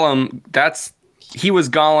Gollum. He was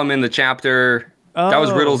Gollum in the chapter. That was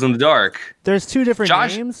Oh. Riddles in the Dark. There's two different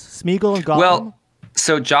Josh- names, Smeagol and Gollum. Well,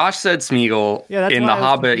 so Josh said Smeagol. Yeah, that's in why the I was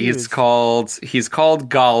Hobbit. confused. He's called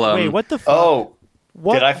Gollum. Wait, what the fuck? Oh,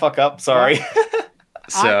 What? did I fuck up? Sorry.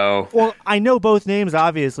 So Well, I know both names.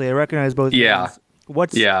 Obviously, I recognize both. Yeah. names.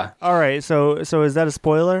 What's? yeah. All right. So is that a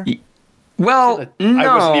spoiler? Well, no.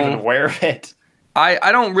 I wasn't even aware of it.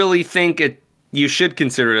 I don't really think you should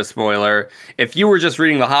consider it a spoiler. If you were just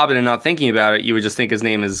reading The Hobbit and not thinking about it, you would just think his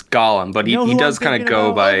name is Gollum. But You know he who does I'm kind of thinking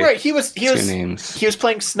go about? by Right, he was two names. he was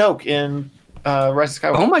playing Snoke in Rise of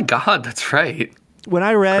Skywalker. Oh my God, that's right. When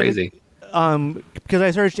I read, Crazy. because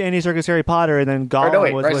I searched Andy Serkis Harry Potter, and then Gollum no,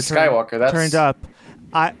 wait, was Rise what of Skywalker, that's- turned up.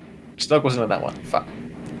 Snoke wasn't in that one. Fuck.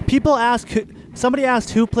 People ask, somebody asked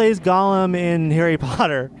who plays Gollum in Harry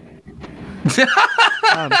Potter.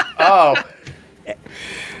 Oh,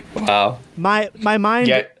 Wow. My mind,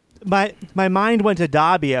 Yeah. my mind went to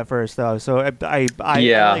Dobby at first though, so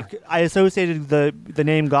Yeah. I associated the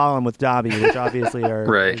name Gollum with Dobby, which obviously are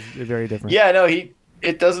Right. is very different. yeah. No,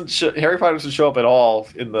 it doesn't. Harry Potter doesn't show up at all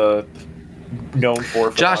in the known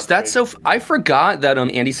for. Josh, that's so. I forgot that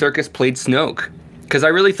Andy Serkis played Snoke. Because I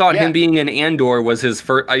really thought Yeah. him being in Andor was his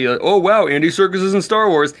first. Oh wow, Andy Serkis is in Star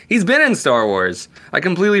Wars. He's been in Star Wars. I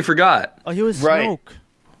completely forgot. Oh, he was Right. Snoke.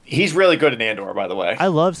 He's really good in Andor, by the way. I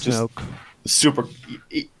love Just- Snoke. Super.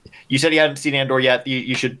 You said you hadn't seen Andor yet.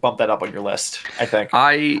 You should bump that up on your list, I think.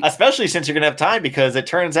 I Especially since you're going to have time, because it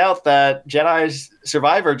turns out that Jedi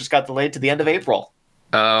Survivor just got delayed to the end of April.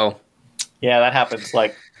 oh. Yeah, that happens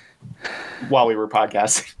like while we were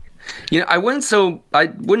podcasting. You know,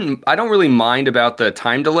 I don't really mind about the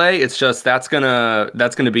time delay. It's just that's gonna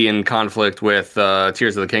be in conflict with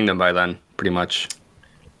Tears of the Kingdom by then, pretty much.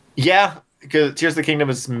 Yeah, because Tears of the Kingdom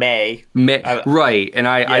is May. Right, and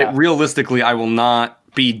I Yeah. realistically I will not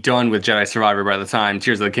be done with Jedi Survivor by the time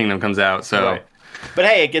Tears of the Kingdom comes out. So, Right. But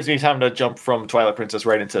hey, it gives me time to jump from Twilight Princess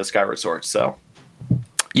right into Skyward Sword. So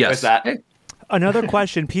yes, there's that. Hey, Another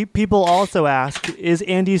question people also ask, is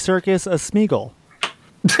Andy Serkis a Smeagol?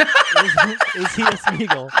 is he a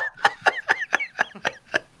Smeagol?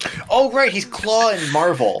 Oh, right, he's Claw in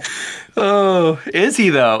Marvel. oh, is he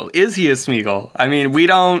though? Is he a Smeagol? I mean, we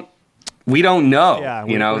don't know. Yeah,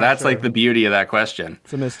 you know, we're not that's sure. like the beauty of that question.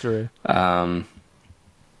 It's a mystery.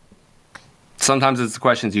 Sometimes it's the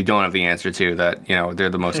questions you don't have the answer to that, you know, they're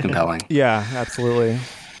the most compelling. Yeah, absolutely.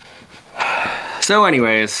 So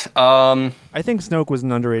anyways, I think Snoke was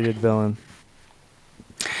an underrated villain.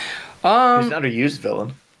 He's an underused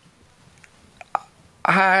villain.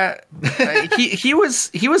 he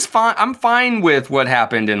was fine. I'm fine with what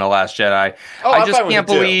happened in The Last Jedi. Oh, I I'm just fine with can't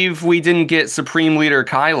it, too. believe we didn't get Supreme Leader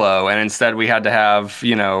Kylo, and instead we had to have,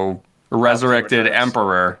 you know, resurrected Returns.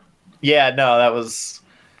 Emperor. Yeah, no, that was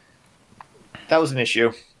an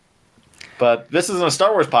issue. But this isn't a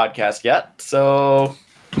Star Wars podcast yet, so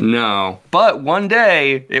No, but one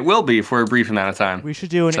day it will be for a brief amount of time. We should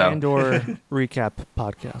do an So. Andor recap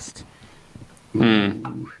podcast.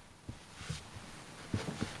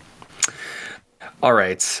 All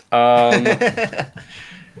right. I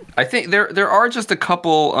think there are just a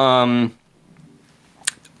couple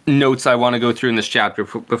notes I want to go through in this chapter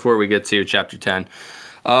before we get to chapter 10.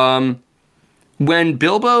 When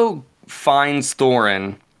Bilbo finds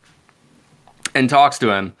Thorin and talks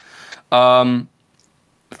to him,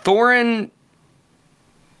 Thorin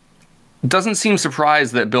doesn't seem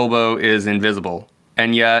surprised that Bilbo is invisible,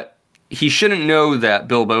 and yet he shouldn't know that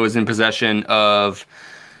Bilbo is in possession of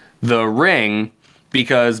the ring,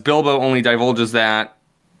 because Bilbo only divulges that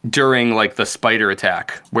during like the spider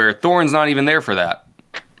attack, where Thorin's not even there for that.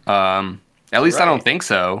 At least I don't think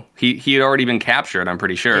so. He had already been captured, I'm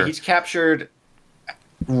pretty sure. yeah, he's captured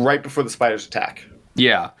right before the spiders attack.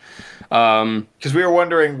 Yeah. Because we were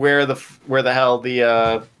wondering where the hell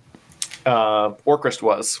the Orcrist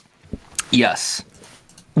was Yes.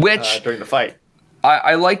 Which during the fight.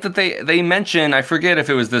 I like that they mention, I forget if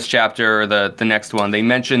it was this chapter or the next one, they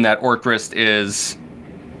mentioned that Orcrist is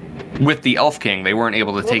with the Elf King. They weren't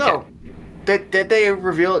able to take it. Did they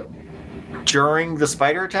reveal it during the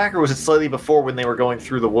spider attack, or was it slightly before when they were going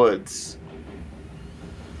through the woods?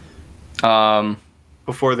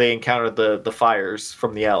 Before they encountered the fires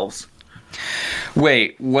from the elves.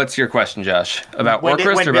 Wait, what's your question, Josh? About When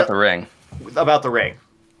Orcrist or about the ring? About the ring.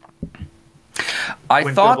 I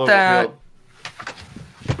When thought Bilbo that revealed-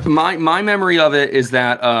 my memory of it is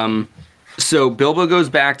that so Bilbo goes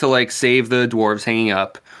back to like save the dwarves hanging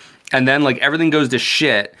up, and then like everything goes to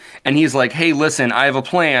shit, and he's like, hey, listen, I have a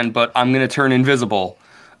plan, but I'm gonna turn invisible.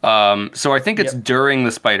 So I think it's during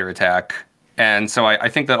the spider attack, and so I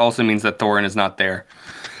think that also means that Thorin is not there.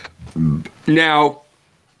 Now,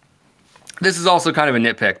 this is also kind of a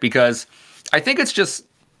nitpick, because I think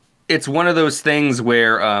it's one of those things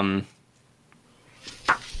where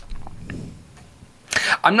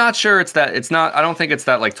I'm not sure I don't think it's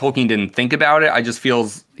that like Tolkien didn't think about it. I just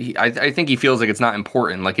I think he feels like it's not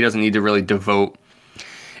important. Like he doesn't need to really devote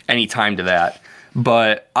any time to that.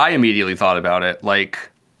 But I immediately thought about it. Like,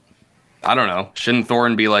 I don't know. Shouldn't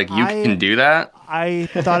Thorin be like, you can do that? I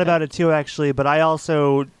thought about it too, actually, but I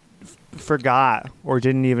also forgot or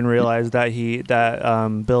didn't even realize that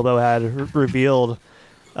Bilbo had revealed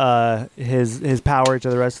his power to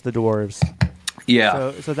the rest of the dwarves.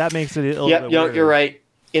 Yeah. So that makes it a little bit weird. You're right.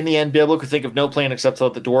 In the end, Bilbo could think of no plan except to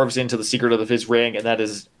let the dwarves into the secret of his ring, and that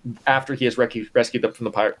is after he has rescued them from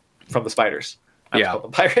the spiders. Yeah. The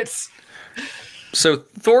pirates. So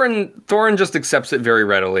Thorin just accepts it very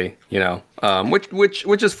readily, you know,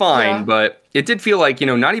 which is fine. Yeah. But it did feel like, you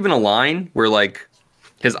know, not even a line where like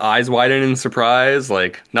his eyes widen in surprise,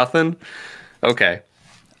 like nothing. Okay.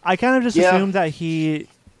 I kind of just assumed that he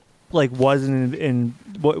like wasn't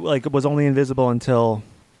was only invisible until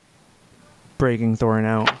breaking Thorin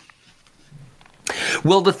out.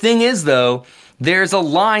 Well, the thing is, though, there's a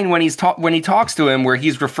line when he talks to him where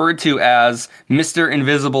he's referred to as Mr.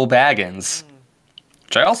 Invisible Baggins,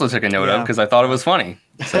 which I also took a note of because I thought it was funny.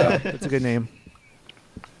 So That's a good name.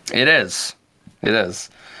 it is.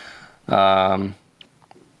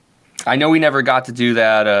 I know we never got to do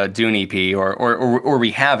that Dune EP, or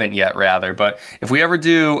we haven't yet, rather. But if we ever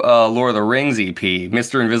do Lord of the Rings EP,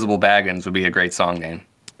 Mr. Invisible Baggins would be a great song name.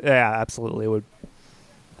 Yeah, absolutely, it would.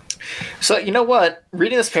 So, you know what?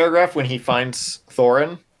 Reading this paragraph when he finds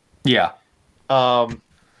Thorin, Yeah.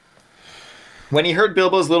 when he heard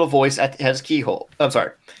Bilbo's little voice at his keyhole. I'm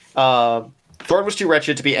sorry. Thorin was too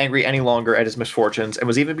wretched to be angry any longer at his misfortunes, and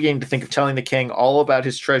was even beginning to think of telling the king all about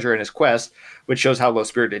his treasure and his quest, which shows how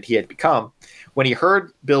low-spirited he had become, when he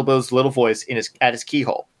heard Bilbo's little voice at his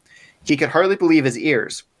keyhole. He could hardly believe his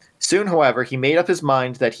ears. Soon, however, he made up his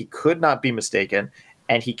mind that he could not be mistaken,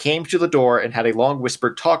 and he came to the door and had a long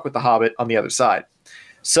whispered talk with the Hobbit on the other side.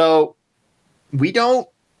 So, we don't...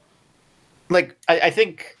 Like, I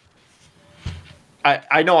think...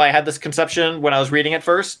 I know I had this conception when I was reading it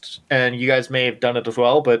first, and you guys may have done it as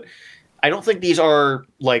well, but I don't think these are,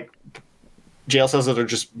 like, jail cells that are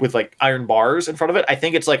just with, like, iron bars in front of it. I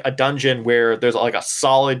think it's, like, a dungeon where there's, like, a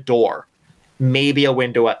solid door, maybe a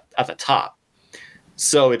window at the top.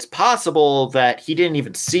 So it's possible that he didn't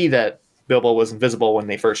even see that Bilbo was invisible when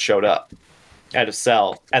they first showed up at his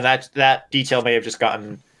cell, and that detail may have just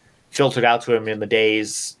gotten filtered out to him in the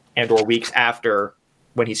days and or weeks after,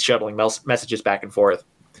 when he's shuttling messages back and forth.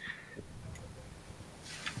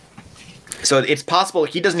 So it's possible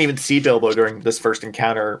he doesn't even see Bilbo during this first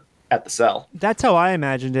encounter at the cell. That's how I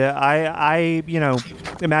imagined it. I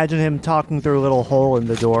imagine him talking through a little hole in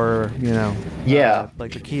the door, Yeah.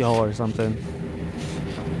 like a keyhole or something.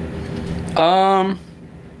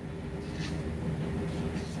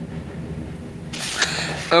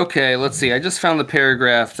 Okay, let's see. I just found the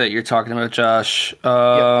paragraph that you're talking about, Josh.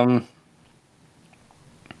 Yep.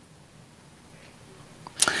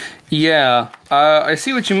 Yeah, I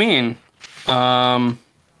see what you mean. I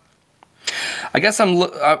guess I'm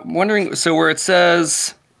wondering, so where it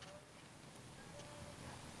says...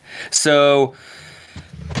 So,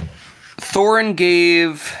 Thorin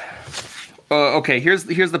gave... okay, here's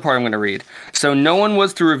the part I'm going to read. So, no one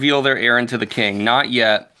was to reveal their errand to the king, not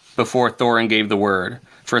yet, before Thorin gave the word.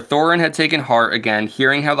 For Thorin had taken heart again,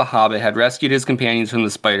 hearing how the Hobbit had rescued his companions from the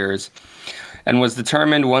spiders, and was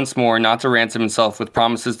determined once more not to ransom himself with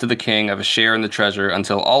promises to the king of a share in the treasure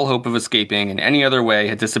until all hope of escaping in any other way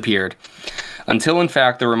had disappeared. Until, in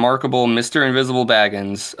fact, the remarkable Mr. Invisible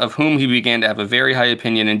Baggins, of whom he began to have a very high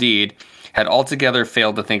opinion indeed, had altogether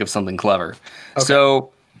failed to think of something clever. Okay.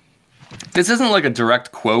 So, this isn't like a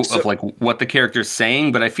direct quote of like what the character's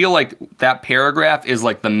saying, but I feel like that paragraph is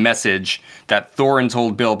like the message that Thorin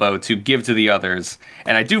told Bilbo to give to the others.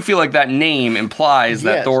 And I do feel like that name implies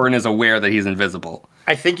that Thorin is aware that he's invisible.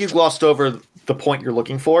 I think you glossed over the point you're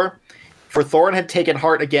looking for. For Thorin had taken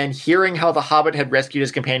heart again, hearing how the Hobbit had rescued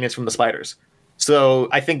his companions from the spiders. So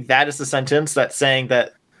I think that is the sentence that's saying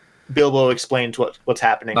that Bilbo explained what's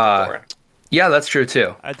happening to Thorin. Yeah, that's true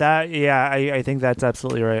too. I think that's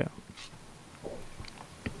absolutely right.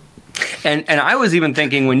 And I was even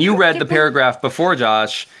thinking, when you read the paragraph before,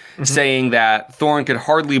 Josh, saying that Thorin could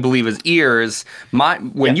hardly believe his ears,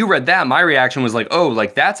 when you read that, my reaction was like, oh,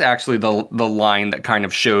 like that's actually the line that kind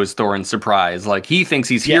of shows Thorin's surprise. Like he thinks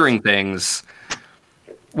he's hearing things.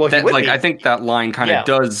 Well, that, like I think that line kind of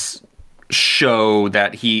does show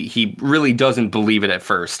that he really doesn't believe it at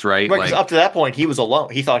first, right? Right, because up to that point, he was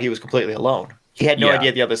alone. He thought he was completely alone. He had no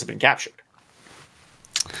idea the others had been captured.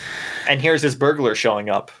 And here's this burglar showing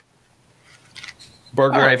up.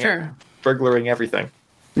 Burglaring everything.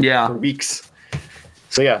 Yeah. For weeks.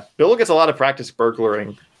 So yeah, Bilbo gets a lot of practice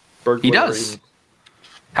burglaring. He does.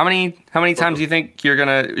 How many times do you think you're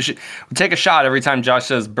gonna take a shot every time Josh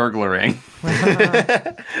says burglaring?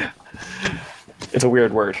 It's a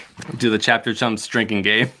weird word. Do the chapter chumps drinking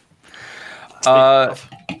game.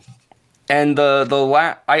 And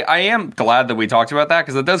I am glad that we talked about that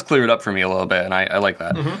because it does clear it up for me a little bit, and I like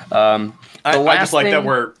that. Mm-hmm. I just like that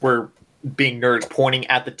we're being nerds pointing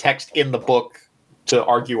at the text in the book to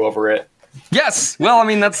argue over it. Yes. Well, I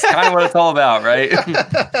mean, that's kind of what it's all about, right?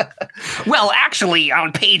 Well, actually,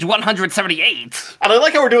 on page 178. And I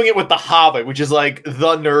like how we're doing it with The Hobbit, which is like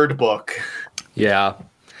the nerd book. Yeah.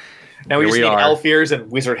 Now we just need elf ears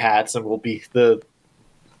and wizard hats, and we'll be the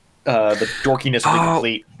dorkiness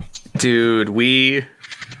complete. Dude, we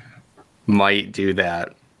might do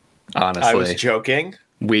that, honestly. I was joking.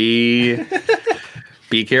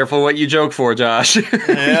 Be careful what you joke for, Josh.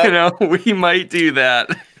 Yep. We might do that.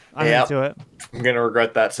 I'm into it. I'm going to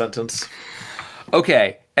regret that sentence.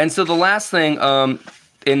 Okay, and so the last thing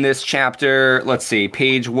in this chapter, let's see,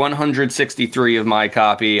 page 163 of my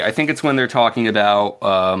copy, I think it's when they're talking about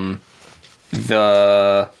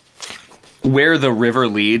where the river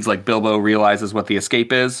leads, like Bilbo realizes what the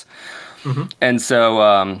escape is. Mm-hmm. And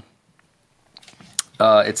so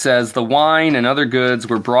It says, the wine and other goods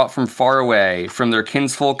were brought from far away, from their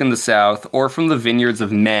kinsfolk in the south, or from the vineyards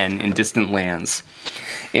of men in distant lands.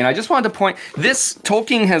 And I just wanted to point, this,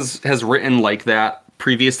 Tolkien has written like that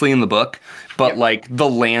previously in the book, but like the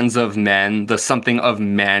lands of men, the something of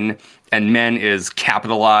men, and men is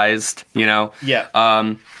capitalized, you know? Yeah.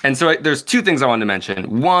 And so there's two things I wanted to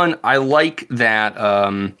mention. One, I like that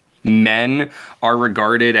men are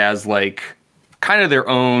regarded as like kind of their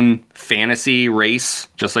own fantasy race,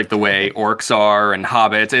 just like the way orcs are and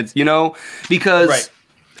hobbits. It's, you know, because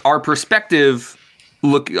our perspective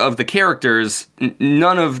look of the characters,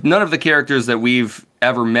 none of the characters that we've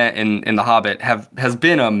ever met in The Hobbit has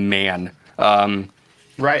been a man.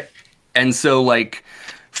 Right. And so like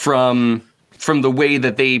from the way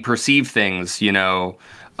that they perceive things, you know,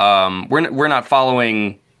 we're not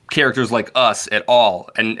following characters like us at all.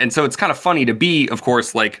 And so it's kind of funny to be, of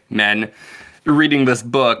course, like men reading this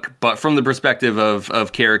book, but from the perspective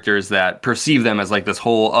of characters that perceive them as like this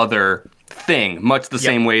whole other thing, much the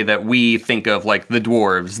same way that we think of like the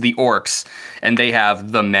dwarves, the orcs, and they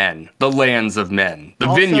have the men, the lands of men, the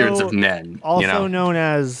vineyards of men. Also, you know? known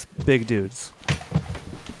as big dudes.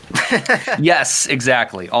 Yes,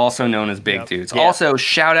 exactly. Also known as big dudes. Yeah. Also,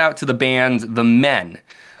 shout out to the band The Men.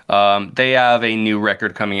 They have a new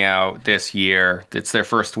record coming out this year. It's their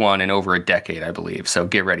first one in over a decade, I believe. So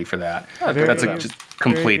get ready for that. That's a just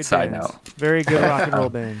complete side note. Very good rock and roll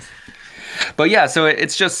bands. But yeah, so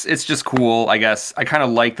it's just cool, I guess. I kind of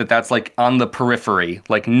like that that's like on the periphery.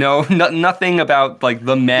 Like nothing about like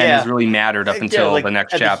the men has really mattered up until like, the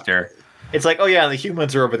next chapter. It's like, oh yeah, the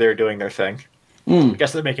humans are over there doing their thing. I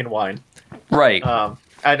guess they're making wine. Right.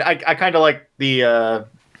 I kind of like the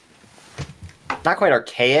not quite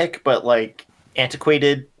archaic, but like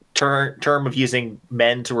antiquated term of using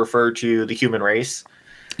men to refer to the human race.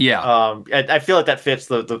 Yeah. I feel like that fits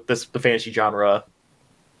the fantasy genre.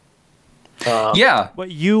 Yeah. What,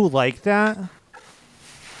 you like that?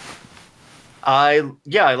 I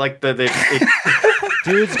like the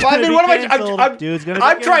Dude's well, I gonna mean, be what am canceled. I? Dude's gonna be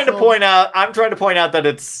I'm trying to canceled. point out. I'm trying to point out that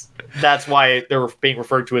that's why they're being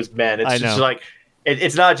referred to as men. It's just like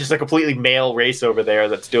it's not just a completely male race over there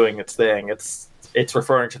that's doing its thing. It's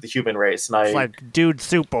referring to the human race, and It's like dude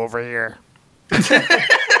soup over here.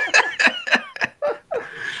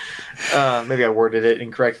 Maybe I worded it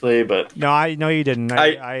incorrectly, but No, you didn't.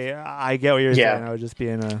 I get what you're saying. I was just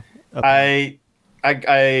being a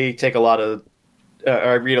I take a lot of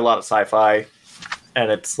I read a lot of sci-fi,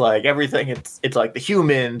 and it's like everything. It's like the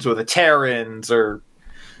humans or the Terrans or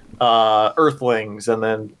Earthlings, and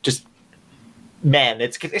then just men.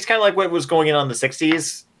 It's kind of like what was going on in the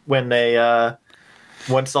 '60s when they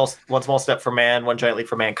one small step for man, one giant leap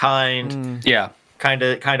for mankind. Yeah. Kind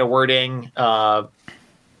of wording.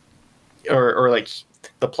 Or like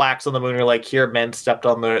the plaques on the moon are like, here men stepped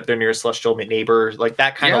on their nearest celestial neighbor, like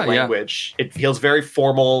that kind of language. It feels very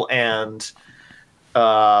formal and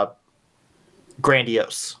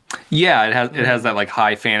grandiose. Yeah, it has that like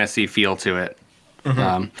high fantasy feel to it.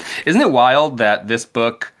 Isn't it wild that this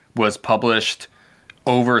book was published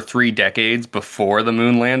over 3 decades before the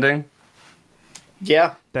moon landing?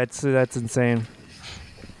 Yeah, that's insane.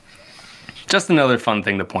 Just another fun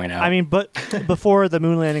thing to point out. I mean, but before the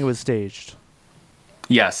moon landing was staged.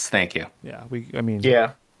 Yes, thank you. Yeah,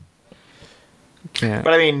 can't.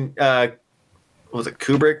 But I mean, was it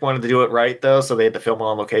Kubrick wanted to do it right though, so they had to film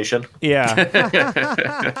on location. Yeah,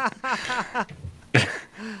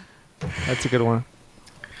 that's a good one.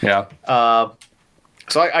 Yeah.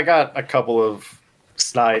 So I got a couple of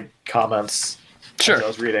snide comments as I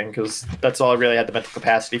was reading, because that's all I really had the mental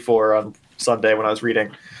capacity for on Sunday when I was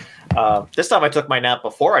reading. This time I took my nap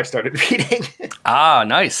before I started reading. Ah,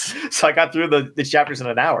 nice. So I got through the chapters in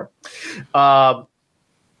an hour.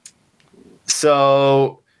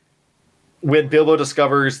 So when Bilbo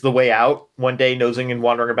discovers the way out, one day nosing and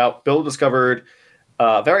wandering about, Bilbo discovered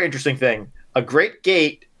a very interesting thing. The Great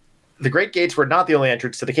Gates were not the only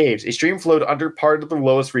entrance to the caves. A stream flowed under part of the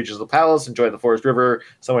lowest reaches of the palace and joined the Forest River,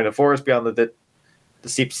 somewhere in the forest beyond the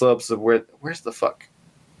steep slopes of where's the fuck?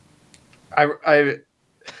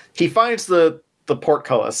 He finds the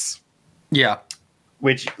portcullis. Yeah.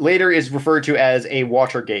 Which later is referred to as a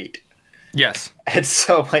water gate. Yes. And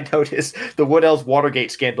so I noticed the Wood Elves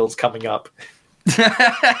Watergate scandal is coming up.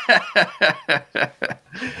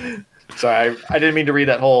 Sorry, I didn't mean to read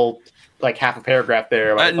that whole like half a paragraph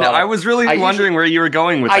there. No, I was really wondering where you were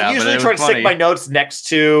going with that. I usually try to stick my notes next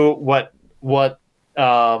to what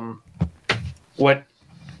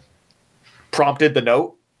prompted the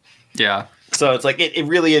note. Yeah. So it's like it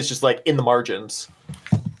really is just like in the margins,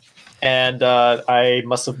 and I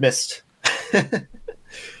must have missed.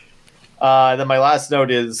 Then my last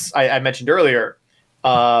note is I mentioned earlier,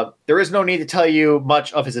 there is no need to tell you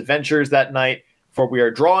much of his adventures that night, for we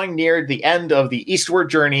are drawing near the end of the eastward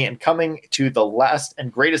journey and coming to the last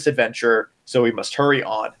and greatest adventure, so we must hurry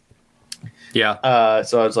on. Yeah.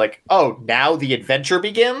 So I was like, oh, now the adventure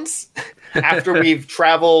begins? After we've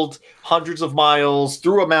traveled hundreds of miles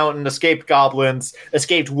through a mountain, escaped goblins,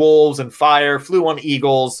 escaped wolves and fire, flew on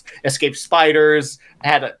eagles, escaped spiders,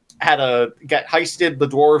 got heisted the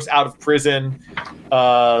dwarves out of prison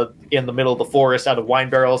in the middle of the forest out of wine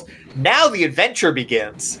barrels. Now the adventure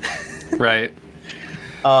begins. Right.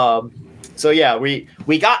 So yeah, we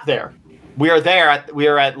got there. We are there. We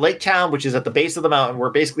are at Lake Town, which is at the base of the mountain. We're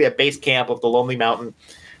basically at base camp of the Lonely Mountain.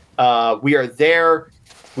 We are there.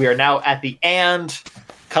 We are now at the and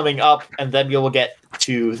coming up, and then we will get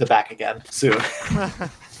to the back again soon.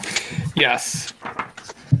 Yes.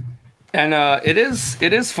 And it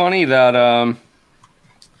is funny that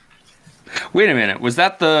wait a minute, was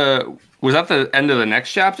that the end of the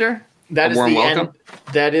next chapter? That is warm the welcome?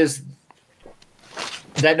 End.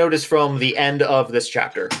 That note is from the end of this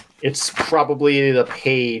chapter. It's probably the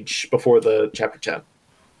page before the chapter 10.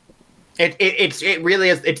 It really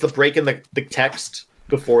is. It's the break in the text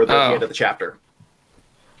before the end of the chapter.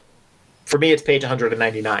 For me, it's page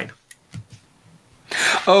 199.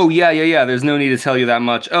 Oh, yeah. There's no need to tell you that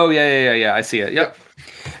much. Oh, yeah. I see it. Yep.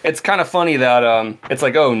 It's kind of funny that it's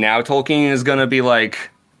like, oh, now Tolkien is going to be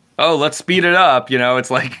like, oh, let's speed it up. You know,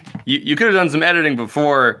 it's like you could have done some editing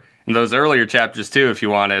before in those earlier chapters, too, if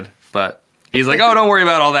you wanted. But he's like, oh, don't worry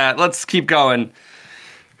about all that. Let's keep going.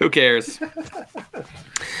 Who cares?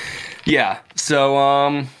 Yeah.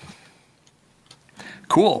 So,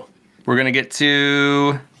 cool. We're going to get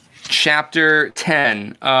to chapter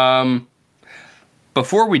 10.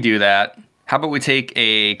 Before we do that, how about we take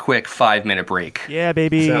a quick 5-minute break? Yeah,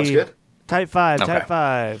 baby. Sounds good. Type 5, Okay. type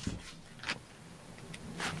 5.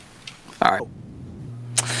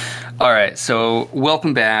 All right, so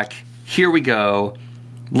welcome back. Here we go.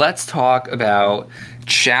 Let's talk about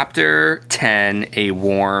chapter 10, A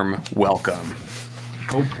Warm Welcome.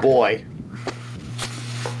 Oh, boy.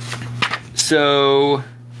 So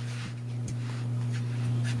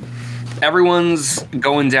everyone's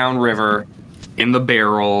going downriver in the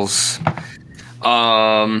barrels.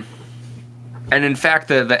 And in fact,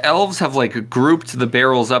 the elves have like grouped the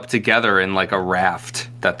barrels up together in like a raft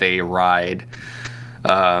that they ride.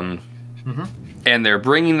 And they're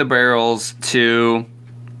bringing the barrels to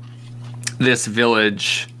this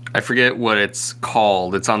village. I forget what it's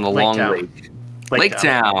called. It's on the Lake long Town. lake. Lake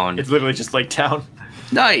Town. It's literally just Lake Town.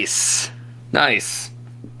 Nice.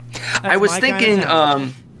 I was my kind of thinking,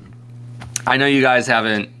 town. I know you guys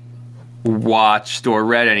haven't watched or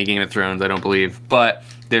read any Game of Thrones, I don't believe, but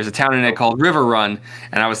there's a town in it called River Run,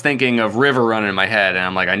 and I was thinking of River Run in my head, and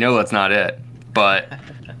I'm like, I know that's not it, but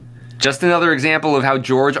just another example of how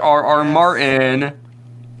George R.R. Martin,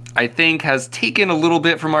 I think, has taken a little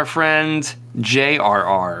bit from our friend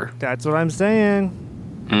JRR. That's what I'm saying.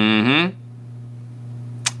 Mm-hmm.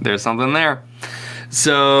 There's something there.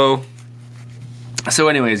 So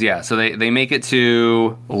anyways, yeah, so they make it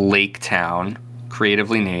to Lake Town,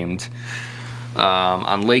 creatively named,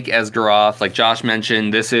 on Lake Esgaroth. Like Josh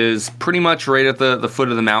mentioned, this is pretty much right at the foot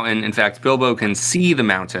of the mountain. In fact, Bilbo can see the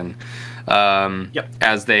mountain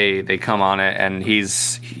as they come on it, and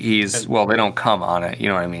he's well, they don't come on it, you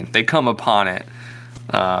know what I mean? They come upon it.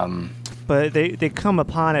 But they come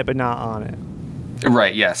upon it, but not on it.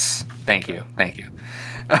 Right, yes. Thank you.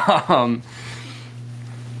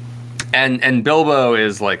 And Bilbo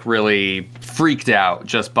is like really freaked out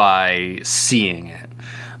just by seeing it.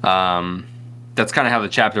 That's kind of how the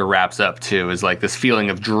chapter wraps up too, is like this feeling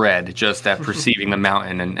of dread just at perceiving the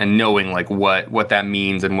mountain and knowing like what that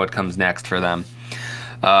means and what comes next for them.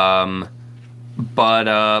 But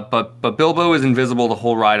Bilbo is invisible the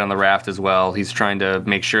whole ride on the raft as well. He's trying to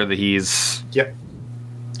make sure that he's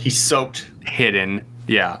soaked, hidden.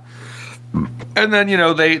 Yeah. And then,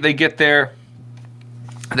 they get there.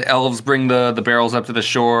 The elves bring the barrels up to the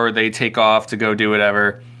shore. They take off to go do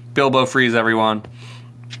whatever. Bilbo frees everyone.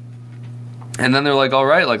 And then they're like, all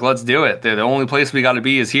right, like, let's do it. The only place we got to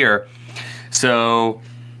be is here. So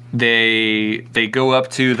they go up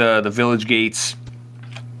to the village gates.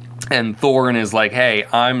 And Thorin is like, hey,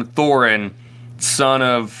 I'm Thorin, son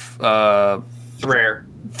of... Thrain.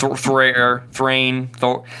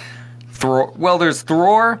 Well, there's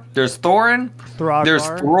Thror, there's Thorin, Throgar? there's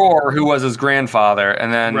Thror, who was his grandfather,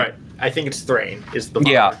 and then... Right. I think it's Thrain is the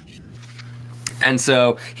father. Yeah. And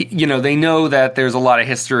so, they know that there's a lot of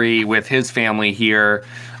history with his family here.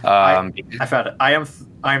 I found it. I am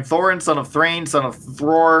Thorin, son of Thrain, son of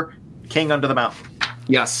Thror, king under the mountain.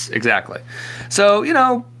 Yes, exactly. So,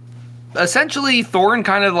 essentially Thorin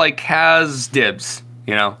kind of like has dibs,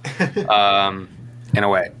 in a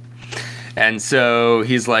way. And so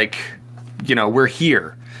he's like, we're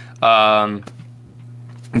here.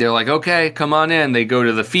 They're like, okay, come on in. They go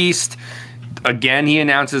to the feast. Again, he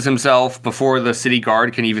announces himself before the city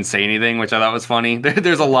guard can even say anything, which I thought was funny.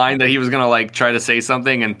 There's a line that he was going to like try to say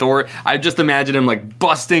something, and Thor, I just imagine him like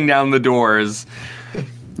busting down the doors,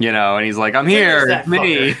 and he's like, I'm here, it's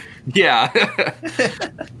me. Yeah.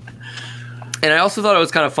 And I also thought it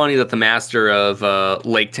was kind of funny that the master of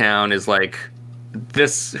Lake Town is like,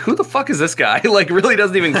 who the fuck is this guy? Like, really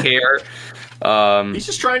doesn't even care. He's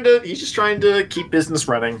just trying to keep business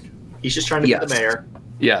running. He's just trying to be the mayor.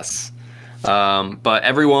 Yes. But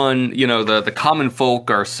everyone, the common folk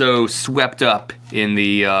are so swept up in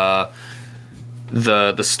the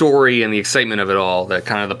story and the excitement of it all, that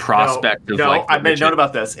kind of the prospect of like. I made a note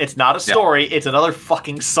about this. It's not a story. Yeah. It's another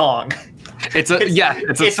fucking song. It's a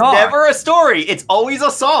it's song. Never a story. It's always a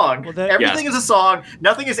song. Well, everything is a song.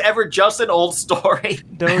 Nothing is ever just an old story.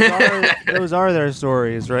 Those are their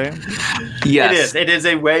stories, right? Yes. It is. It is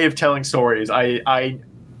a way of telling stories. I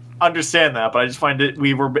understand that, but I just find it.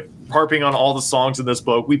 We were harping on all the songs in this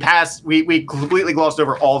book. We completely glossed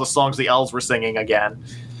over all the songs the elves were singing again.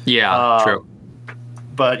 Yeah, true.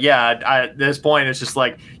 But yeah, at this point, it's just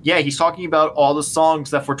like, he's talking about all the songs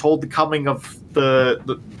that foretold the coming of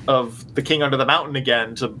the king under the mountain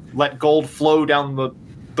again, to let gold flow down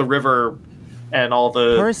the river, and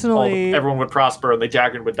everyone would prosper and the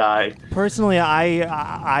dragon would die. Personally,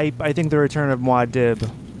 I think the return of Muad'Dib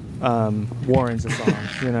warrants a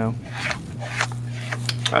song.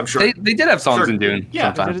 I'm sure they did have songs in Dune.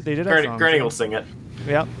 Yeah, they did have songs. Granny will sing it.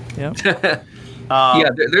 Yep.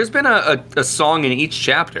 There's been a song in each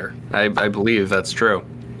chapter. I believe that's true.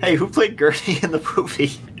 Hey, who played Gurney in the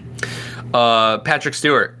movie? Patrick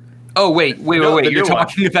Stewart. Oh, wait. You're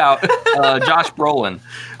talking about Josh Brolin.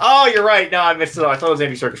 Oh, you're right. No, I missed it. I thought it was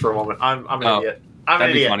Andy Serkis for a moment. I'm an idiot. I'm an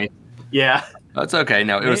idiot. That'd be funny. Yeah. That's okay.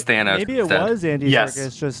 No, it was Thanos. Maybe it was Andy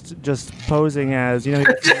Serkis just posing as, he has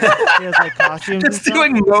like costumes. Just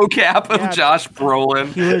doing mocap of Josh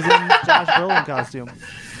Brolin. He was in Josh Brolin costume.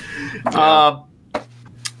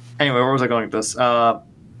 Anyway, where was I going with this? Also,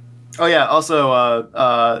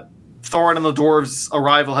 Thorin and the dwarves'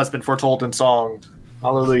 arrival has been foretold in song.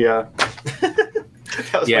 Hallelujah.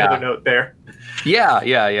 That was my other note there.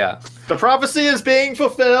 Yeah. The prophecy is being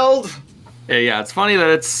fulfilled. Yeah, it's funny that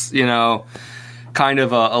it's, kind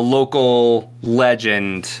of a local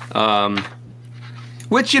legend,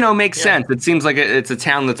 which, makes sense. It seems like it's a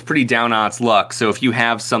town that's pretty down on its luck. So if you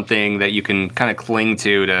have something that you can kind of cling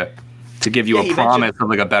to give you a promise of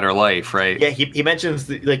like a better life, right? Yeah, he mentions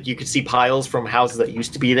like you could see piles from houses that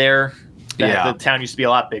used to be there. The town used to be a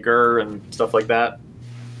lot bigger and stuff like that.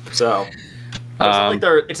 So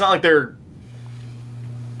it's not like they're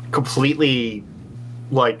completely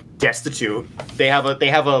like destitute. They have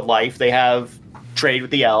a life. They have trade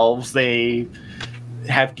with the elves. They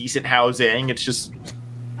have decent housing. It's just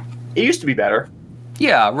it used to be better.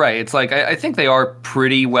 Yeah, right. It's like I think they are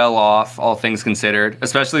pretty well off, all things considered,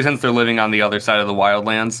 especially since they're living on the other side of the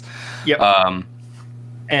wildlands. Yep.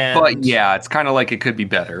 But yeah, it's kind of like it could be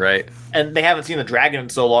better, right? And they haven't seen the dragon in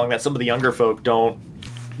so long that some of the younger folk don't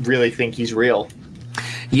really think he's real.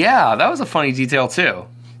 Yeah, that was a funny detail too.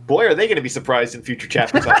 Boy, are they going to be surprised in future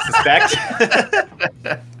chapters, I suspect.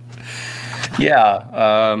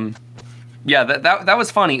 Yeah. That was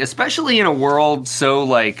funny, especially in a world so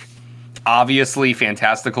like obviously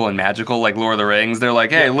fantastical and magical like Lord of the Rings. They're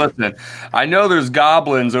like, hey, listen, I know there's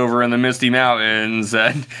goblins over in the Misty Mountains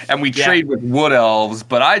and we trade with wood elves,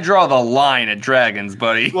 but I draw the line at dragons,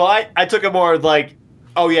 buddy. Well, I took it more like,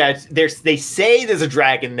 oh yeah, they say there's a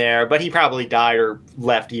dragon there, but he probably died or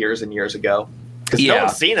left years and years ago. Because no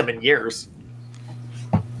one's seen him in years.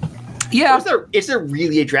 Yeah. Is there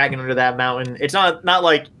really a dragon under that mountain? It's not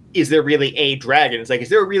like, is there really a dragon? It's like, is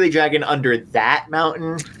there really a dragon under that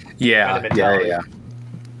mountain? Yeah.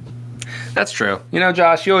 That's true.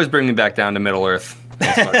 Josh, you always bring me back down to Middle Earth.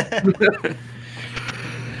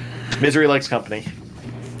 Misery likes company.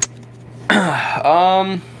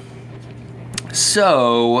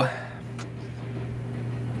 So.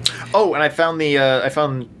 Oh, and I found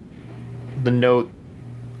the note.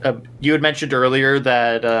 You had mentioned earlier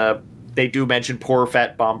that they do mention poor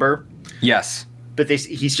fat Bomber. Yes. But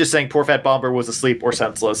he's just saying poor fat Bomber was asleep or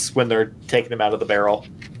senseless when they're taking him out of the barrel.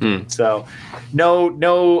 So no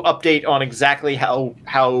update on exactly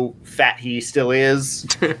how fat he still is.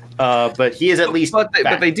 But he is at least but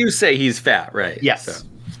they do say he's fat, right? Yes.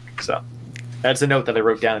 So that's a note that I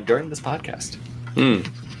wrote down during this podcast.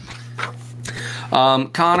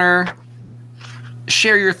 Connor,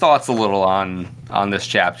 share your thoughts a little on this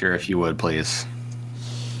chapter, if you would, please.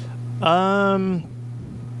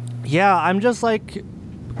 Yeah, I'm just like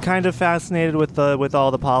kind of fascinated with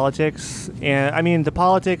all the politics, and I mean the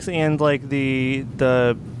politics and like the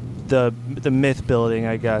myth building,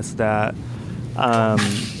 I guess, that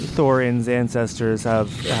Thorin's ancestors have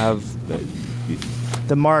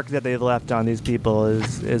the mark that they've left on these people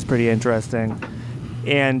is pretty interesting,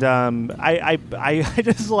 and I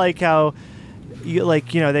just like how they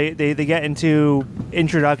get into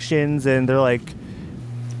introductions and they're like.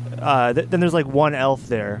 Then there's like one elf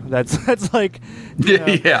there. That's like,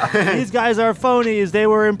 yeah. These guys are phonies. They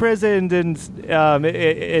were imprisoned, and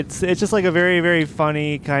it's just like a very, very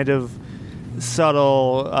funny kind of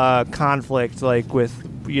subtle conflict. Like with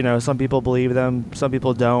some people believe them, some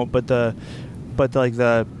people don't. But the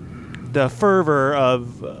fervor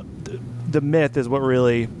of the myth is what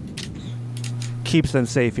really keeps them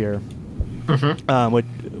safe here,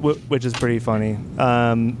 which is pretty funny.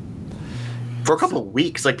 For a couple of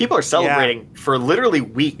weeks, like people are celebrating for literally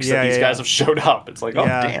weeks that these guys have showed up. It's like, oh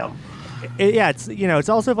damn. It's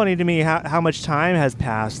also funny to me how much time has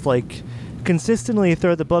passed. Like consistently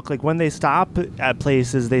throughout the book, like when they stop at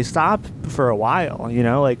places, they stop for a while.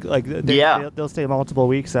 They'll stay multiple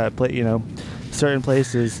weeks at certain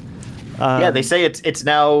places. They say it's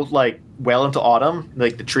now like well into autumn.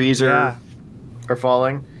 Like the trees are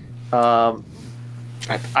falling. I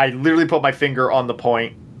literally put my finger on the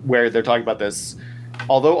point where they're talking about this.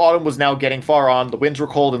 Although autumn was now getting far on, the winds were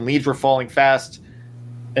cold and leaves were falling fast.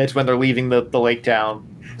 It's when they're leaving the lake town.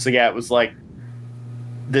 So yeah, it was like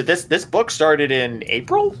this book started in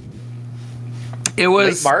April. It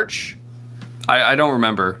was late March. I don't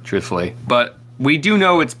remember truthfully, but we do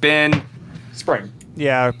know it's been spring.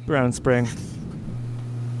 Yeah, around spring.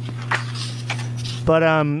 But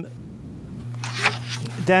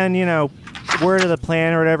then word of the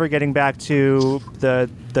plan or whatever, getting back to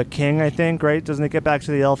the king, I think, right? Doesn't it get back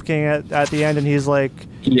to the elf king at the end? And he's like,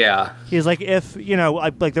 if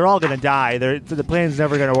like they're all gonna die, the plan's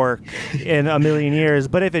never gonna work in a million years.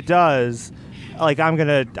 But if it does, like I'm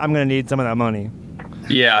gonna need some of that money.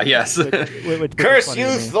 Yeah. Yes. Which curse you,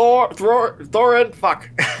 Thorin! Fuck.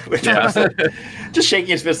 Just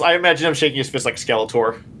shaking his fist. I imagine him shaking his fist like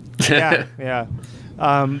Skeletor. Yeah.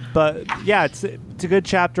 But yeah, it's a good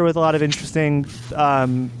chapter with a lot of interesting,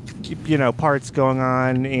 parts going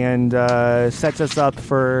on, and sets us up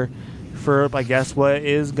for I guess what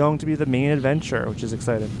is going to be the main adventure, which is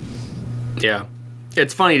exciting. Yeah,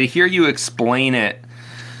 it's funny to hear you explain it,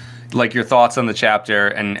 like your thoughts on the chapter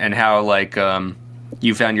and how like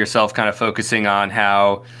you found yourself kind of focusing on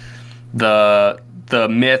how the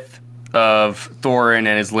myth of Thorin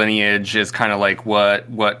and his lineage is kind of like what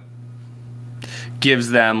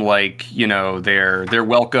gives them like their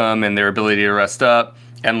welcome and their ability to rest up,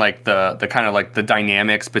 and like the kind of like the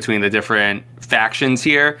dynamics between the different factions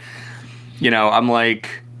here. I'm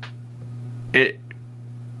like it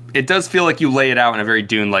does feel like you lay it out in a very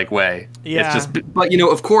Dune-like way. Yeah. It's just, but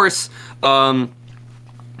of course, with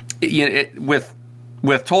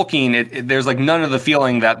Tolkien, there's like none of the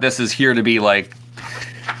feeling that this is here to be like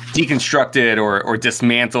deconstructed or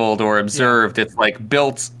dismantled or observed. It's like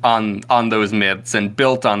built on those myths and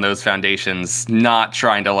built on those foundations, not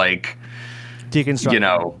trying to like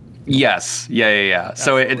deconstruct. Yes. Yeah.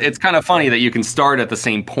 So it's kind of funny that you can start at the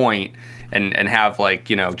same point and have like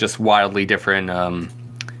just wildly different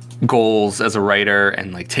goals as a writer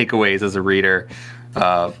and like takeaways as a reader.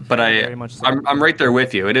 But I'm right there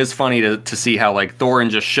with you. It is funny to see how like Thorin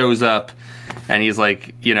just shows up and he's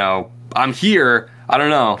like, I'm here. I don't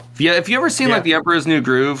know. If you ever seen like The Emperor's New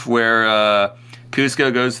Groove, where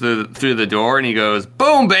Cusco goes through the door and he goes,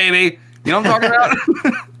 "Boom, baby." You know what I'm talking about?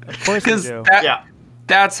 Of course you do.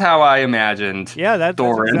 That's how I imagined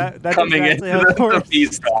Thorin coming into the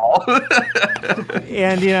feast hall.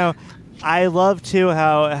 And I love too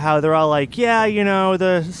how they're all like,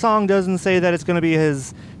 the song doesn't say that it's going to be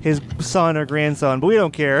his son or grandson, but we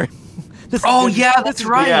don't care. That's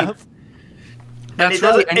right. Yeah.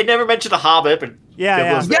 It never mentioned a Hobbit, but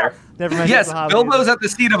Bilbo's there. Never mentioned the Hobbit. Bilbo's at the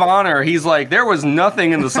seat of honor. He's like, there was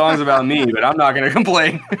nothing in the songs about me, but I'm not going to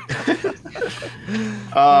complain.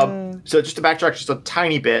 So just to backtrack just a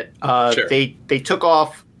tiny bit, sure. They took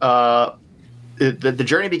off. The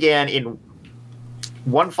journey began in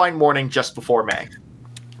one fine morning just before May.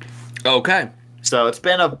 Okay. So it's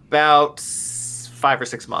been about 5 or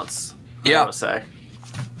 6 months. I want to say.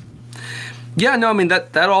 Yeah. No. I mean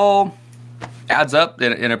that all adds up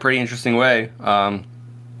in a pretty interesting way.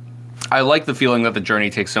 I like the feeling that the journey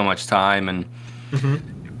takes so much time, and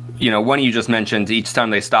one you just mentioned, each time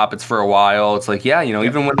they stop, it's for a while. It's like,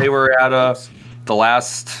 even when they were at the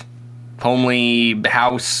last homely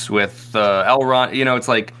house with Elrond, it's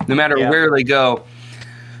like no matter where they go.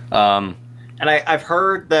 And I've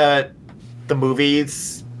heard that the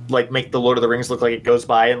movies like make the Lord of the Rings look like it goes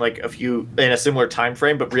by in like in a similar time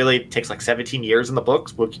frame, but really it takes like 17 years in the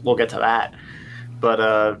books. We'll get to that.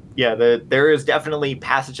 But there is definitely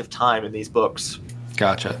passage of time in these books.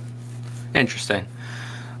 Gotcha. Interesting.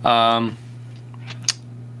 Meanwhile,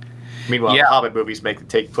 the Hobbit movies make it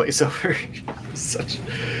take place over such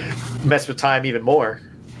mess with time even more.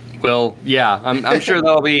 Well, yeah, I'm sure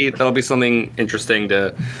that'll be something interesting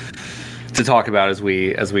to talk about as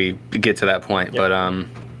we get to that point. Yep. But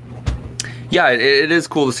it is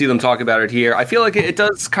cool to see them talk about it here. I feel like it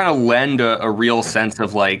does kind of lend a real sense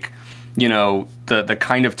of like, the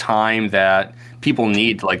kind of time that people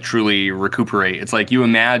need to like truly recuperate. It's like you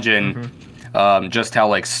imagine just how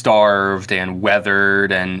like starved and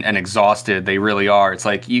weathered and exhausted they really are. It's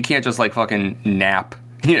like you can't just like fucking nap.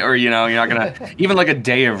 Or you're not gonna even like a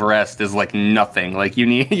day of rest is like nothing. Like you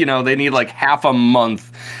need they need like half a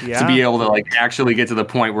month to be able to like actually get to the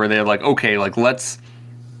point where they're like, okay, like let's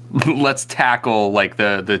tackle like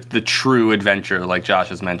the true adventure like Josh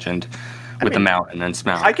has mentioned with the mountain and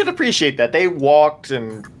Smaug. I can appreciate that. They walked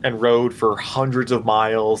and rode for hundreds of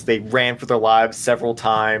miles. They ran for their lives several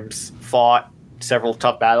times, fought several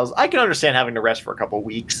tough battles. I can understand having to rest for a couple of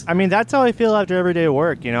weeks. I mean, that's how I feel after every day of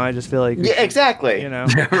work. I just feel like exactly.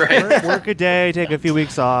 Right. work a day, take a few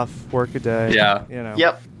weeks off, work a day. Yeah.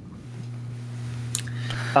 Yep.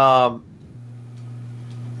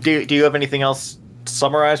 Do you have anything else to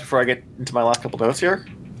summarize before I get into my last couple notes here?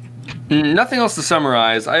 Nothing else to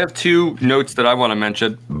summarize. I have 2 notes that I want to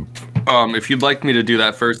mention. If you'd like me to do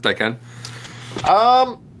that first, I can.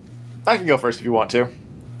 I can go first if you want to.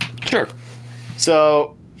 Sure.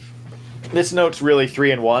 So, this note's really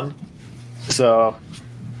 3 in 1. So,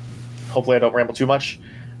 hopefully I don't ramble too much.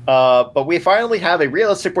 But we finally have a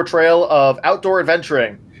realistic portrayal of outdoor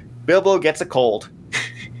adventuring. Bilbo gets a cold.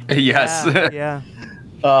 Yes. Yeah.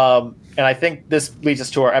 And I think this leads us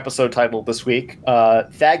to our episode title this week.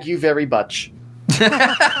 Thag you very much.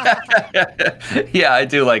 Yeah, I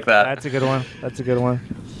do like that. That's a good one.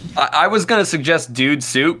 I was going to suggest dude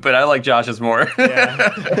suit, but I like Josh's more.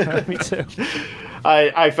 Yeah, me too.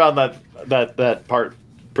 I found that part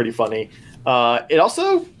pretty funny. It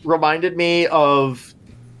also reminded me of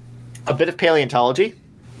a bit of paleontology,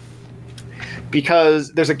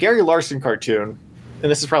 because there's a Gary Larson cartoon,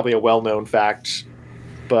 and this is probably a well-known fact,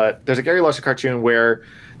 but there's a Gary Larson cartoon where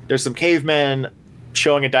there's some cavemen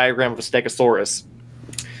showing a diagram of a stegosaurus.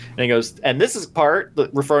 And he goes, and this is part,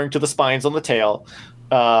 referring to the spines on the tail,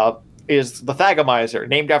 is the Thagomizer,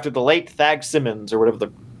 named after the late Thag Simmons, or whatever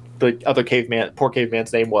the other poor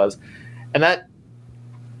caveman's name was. And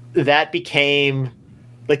that became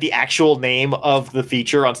like the actual name of the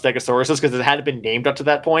feature on Stegosauruses, because it hadn't been named up to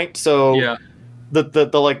that point. So yeah.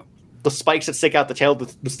 The spikes that stick out the tail of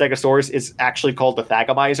the Stegosaurus is actually called the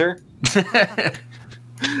Thagomizer.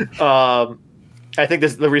 I think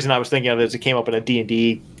this is the reason I was thinking of it, is it came up in a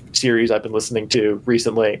D&D series I've been listening to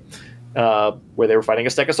recently, where they were fighting a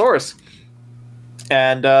Stegosaurus.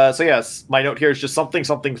 And so yes, my note here is just something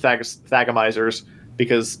Thagomizers,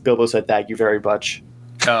 because Bilbo said thank you very much.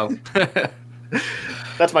 Oh.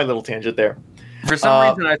 That's my little tangent there. For some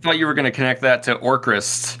reason, I thought you were going to connect that to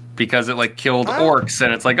Orcrist, because it like killed orcs,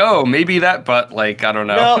 and it's like, oh, maybe that, but like, I don't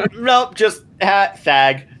know. No, just Thag.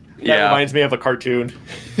 That reminds me of a cartoon.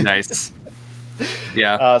 Nice.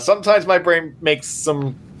 Yeah. Sometimes my brain makes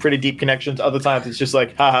some pretty deep connections. Other times it's just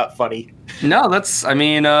like, haha, funny. No,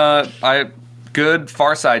 good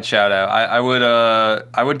Far Side shout out.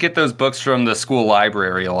 I would get those books from the school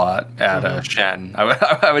library a lot at Shen.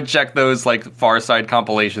 I would check those like Far Side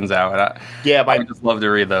compilations out. I would just love to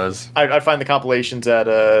read those. I'd find the compilations at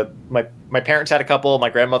my parents had a couple, my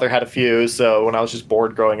grandmother had a few. So when I was just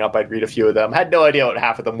bored growing up, I'd read a few of them. I had no idea what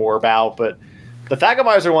half of them were about, but the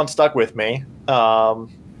Thagomizer one stuck with me.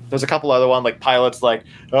 There's a couple other ones like pilots, like,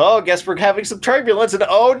 oh, guess we're having some turbulence, and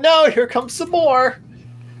oh no, here comes some more.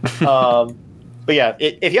 But yeah,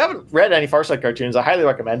 if you haven't read any Far Side cartoons, I highly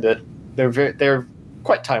recommend it. They're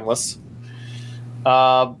quite timeless.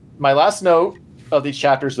 My last note of these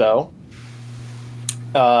chapters, though,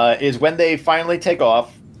 is when they finally take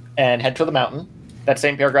off and head to the mountain. That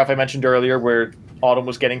same paragraph I mentioned earlier, where autumn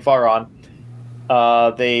was getting far on.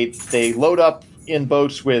 They load up in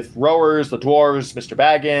boats with rowers, the dwarves, Mr.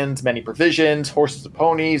 Baggins, many provisions, horses and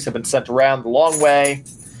ponies have been sent around the long way.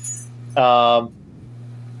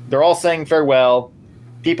 They're all saying farewell.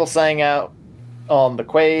 People saying out on the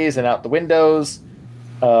quays and out the windows.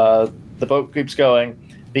 The boat keeps going.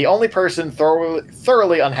 The only person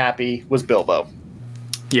thoroughly unhappy was Bilbo.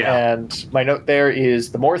 Yeah. And my note there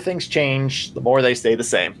is, the more things change, the more they stay the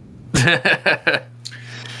same.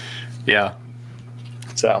 Yeah.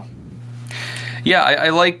 So. Yeah, I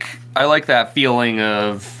like that feeling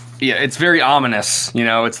of, yeah, it's very ominous, you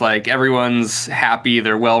know, it's like everyone's happy,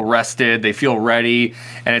 they're well rested, they feel ready,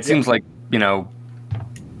 and it seems like, you know,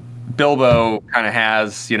 Bilbo kind of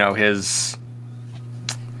has, you know, his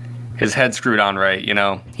head screwed on right, you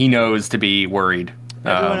know, he knows to be worried.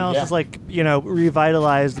 Everyone else is like, you know,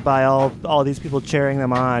 revitalized by all these people cheering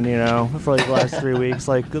them on, you know, for like the last 3 weeks.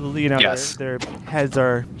 Like, you know, their heads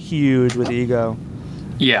are huge with ego.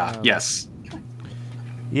 Yeah. Yes.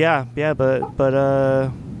 Yeah. But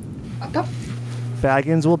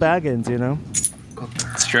Baggins will Baggins, you know.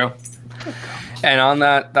 It's true. And on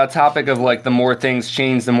that topic of like the more things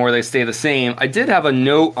change, the more they stay the same, I did have a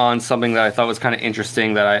note on something that I thought was kind of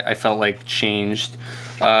interesting that I felt like changed.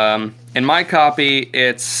 In my copy,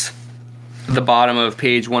 it's the bottom of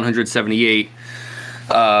page 178.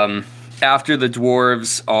 After the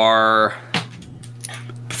dwarves are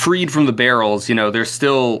freed from the barrels, you know, they're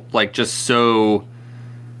still like just so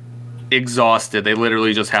exhausted. They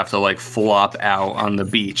literally just have to like flop out on the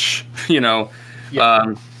beach, you know.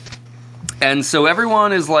 Yeah. And so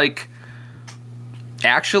everyone is like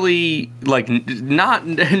actually like not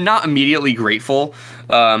immediately grateful.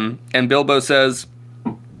 And Bilbo says,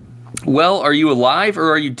 "Well, are you alive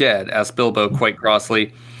or are you dead?" asked Bilbo quite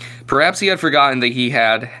crossly. Perhaps he had forgotten that he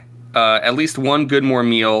had at least one good more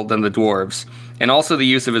meal than the dwarves, and also the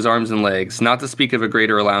use of his arms and legs, not to speak of a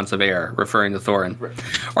greater allowance of air, referring to Thorin. Right.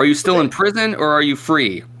 "Are you still in prison or are you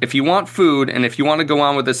free? If you want food and if you want to go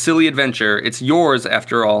on with a silly adventure, it's yours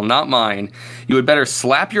after all, not mine. You had better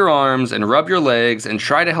slap your arms and rub your legs and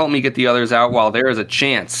try to help me get the others out while there is a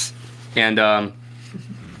chance." And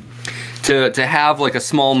to have like a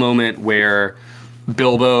small moment where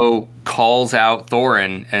Bilbo calls out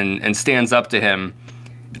Thorin and stands up to him,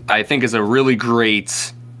 I think is a really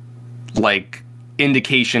great like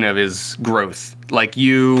indication of his growth. Like,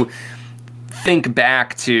 you think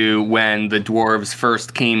back to when the dwarves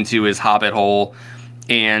first came to his hobbit hole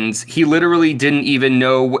and he literally didn't even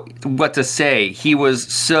know what to say. He was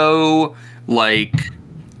so like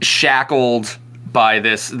shackled by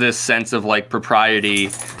this sense of like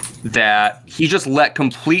propriety that he just let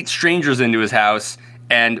complete strangers into his house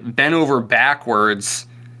and bent over backwards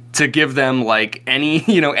to give them like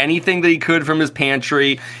anything that he could from his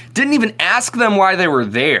pantry. Didn't even ask them why they were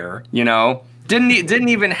there, you know. Didn't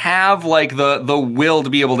even have like the will to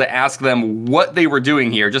be able to ask them what they were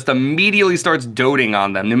doing here. Just immediately starts doting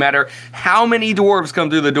on them, no matter how many dwarves come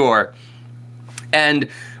through the door. And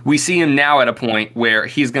we see him now at a point where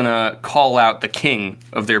he's gonna call out the king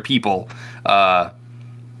of their people,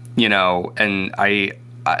 you know. And I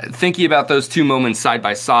thinking about those two moments side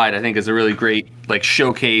by side, I think is a really great like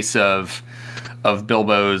showcase of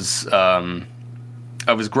Bilbo's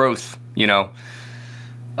of his growth, you know.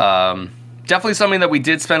 Definitely something that we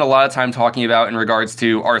did spend a lot of time talking about in regards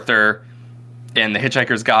to Arthur and the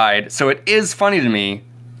Hitchhiker's Guide. So it is funny to me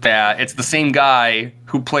that it's the same guy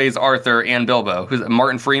who plays Arthur and Bilbo, who's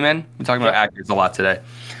Martin Freeman. We're talking about actors a lot today.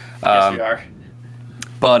 Yes, we are.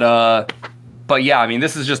 But yeah, I mean,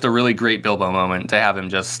 this is just a really great Bilbo moment to have him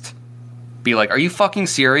just be like, "Are you fucking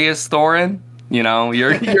serious, Thorin? You know,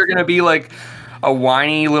 you're gonna be like a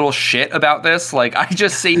whiny little shit about this? Like, I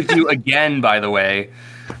just saved you again, by the way.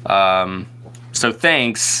 So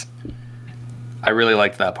thanks." I really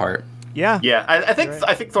liked that part. Yeah. I think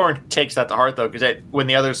Thorin takes that to heart, though, because when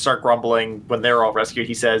the others start grumbling, when they're all rescued,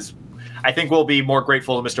 he says, "I think we'll be more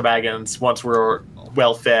grateful to Mr. Baggins once we're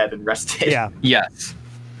well fed and rested." Yeah.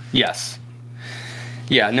 Yes.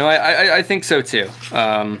 Yeah, no, I think so too.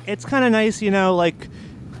 It's kind of nice, you know, like,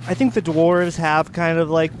 I think the dwarves have kind of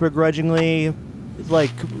like begrudgingly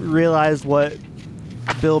like realized what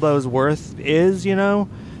Bilbo's worth is, you know,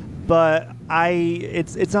 but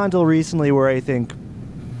it's not until recently where I think,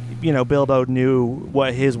 you know, Bilbo knew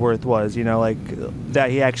what his worth was, you know, like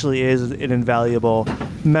that he actually is an invaluable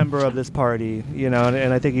member of this party, you know,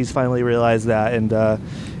 and I think he's finally realized that, and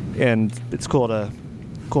it's cool to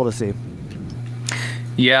see.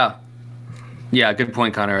 Yeah, good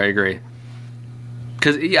point, Connor. I agree.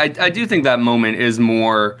 Because I do think that moment is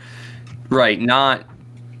more right, not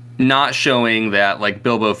showing that like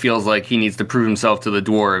Bilbo feels like he needs to prove himself to the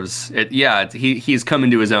dwarves. He's come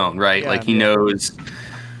into his own, right? Like he knows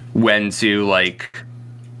when to like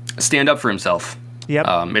stand up for himself. Yep.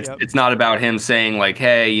 It's not about him saying like,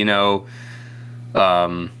 "Hey, you know,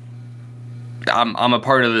 I'm a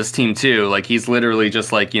part of this team too." Like he's literally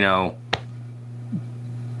just like, you know,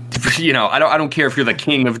 you know, I don't care if you're the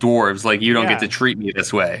king of dwarves, like you don't get to treat me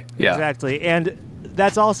this way. Yeah, exactly. And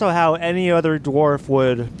that's also how any other dwarf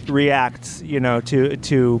would react, you know,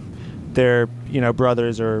 to their, you know,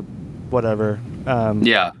 brothers or whatever.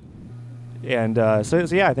 Yeah. And so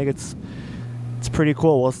yeah, I think it's pretty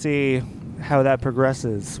cool. We'll see how that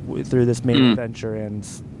progresses through this main adventure and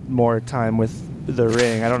more time with the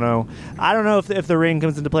ring. I don't know if the ring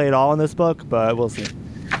comes into play at all in this book, but we'll see.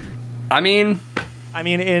 I mean,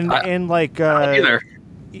 in like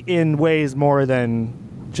in ways more than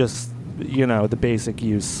just, you know, the basic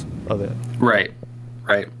use of it. Right.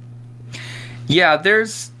 Yeah,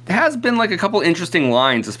 has been like a couple interesting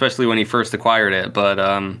lines, especially when he first acquired it, but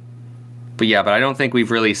I don't think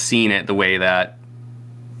we've really seen it the way that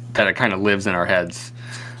it kind of lives in our heads.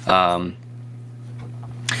 The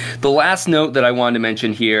last note that I wanted to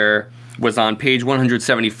mention here was on page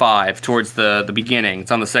 175, towards the beginning.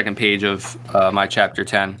 It's on the second page of my chapter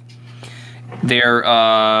 10. There,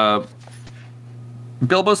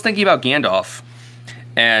 Bilbo's thinking about Gandalf,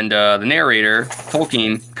 and the narrator,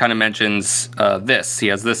 Tolkien, kind of mentions this. He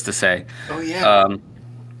has this to say. Oh, yeah.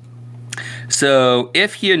 So,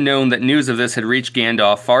 if he had known that news of this had reached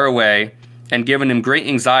Gandalf far away and given him great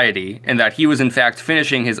anxiety, and that he was in fact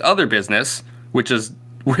finishing his other business, which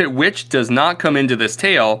does not come into this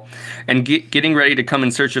tale, and getting ready to come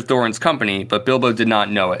in search of Thorin's company, but Bilbo did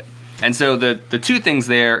not know it. And so the two things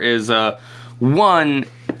there is, one,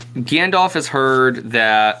 Gandalf has heard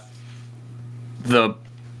that the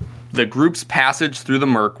group's passage through the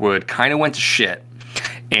Mirkwood kind of went to shit,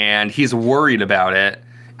 and he's worried about it,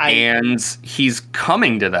 and he's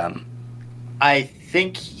coming to them. I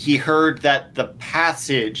think he heard that the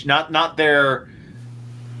passage, not their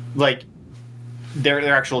like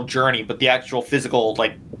their actual journey, but the actual physical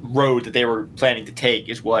like road that they were planning to take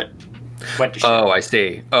is what went to shit. Oh, I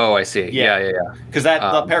see. Yeah. Because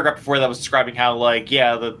the paragraph before that was describing how like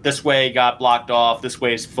this way got blocked off, this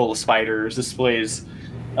way is full of spiders, this way is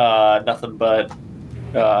nothing but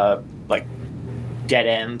like dead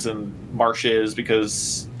ends and marshes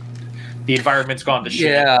because the environment's gone to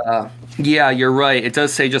shit. Yeah, you're right. It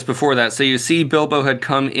does say just before that. So you see Bilbo had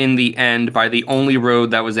come in the end by the only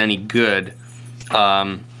road that was any good.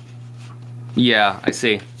 Yeah, I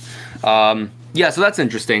see. Yeah, so that's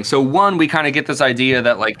interesting. So one, we kind of get this idea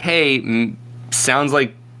that like, hey, sounds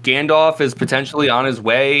like Gandalf is potentially on his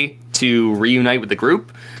way to reunite with the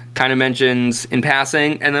group. Kind of mentions in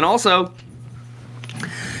passing. And then also,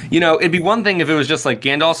 you know, it'd be one thing if it was just like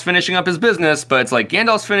Gandalf's finishing up his business, but it's like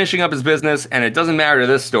Gandalf's finishing up his business and it doesn't matter to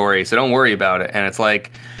this story, so don't worry about it. And it's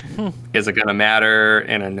like, is it going to matter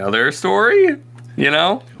in another story? You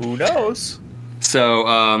know? Who knows? So,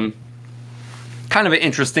 kind of an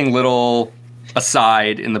interesting little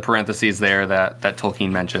aside in the parentheses there that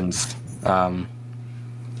Tolkien mentions.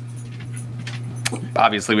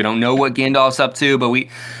 Obviously, we don't know what Gandalf's up to, but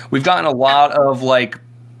we've gotten a lot of, like,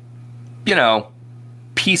 you know,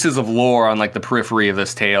 pieces of lore on, like, the periphery of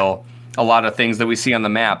this tale. A lot of things that we see on the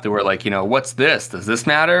map that we're like, you know, what's this? Does this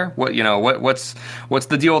matter? What, you know, what's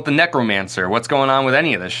the deal with the necromancer? What's going on with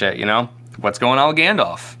any of this shit, you know? What's going on with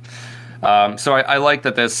Gandalf? So I like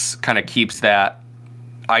that this kind of keeps that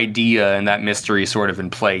idea and that mystery sort of in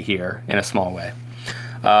play here in a small way.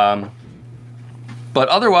 But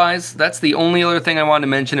otherwise, that's the only other thing I wanted to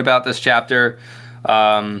mention about this chapter.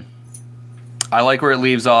 I like where it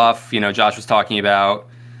leaves off. You know, Josh was talking about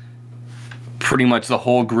pretty much the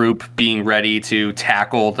whole group being ready to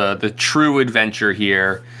tackle the true adventure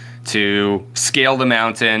here, to scale the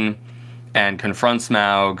mountain and confront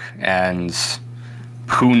Smaug, and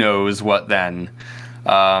who knows what then.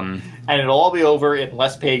 And it'll all be over in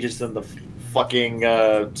less pages than the fucking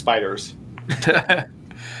spiders.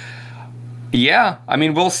 Yeah, I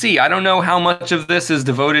mean, we'll see. I don't know how much of this is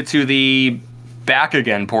devoted to the back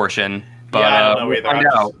again portion, but yeah, I don't know either. Find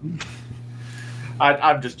out.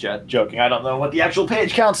 I'm just joking. I don't know what the actual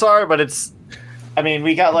page counts are, but it's... I mean,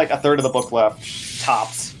 we got like a third of the book left,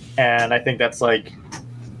 tops, and I think that's like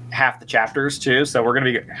half the chapters, too, so we're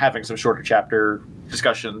going to be having some shorter chapter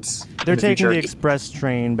discussions. They're taking the express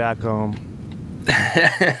train back home.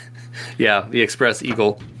 Yeah, the Express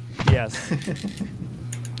Eagle. Yes.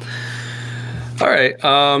 All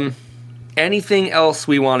right. Anything else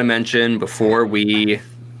we want to mention before we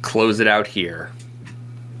close it out here?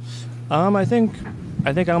 I think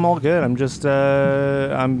I'm all good. I'm just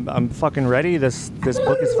I'm fucking ready. This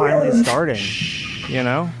book is finally starting. You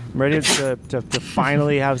know, I'm ready to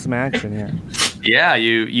finally have some action here. Yeah,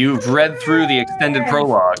 you've read through the extended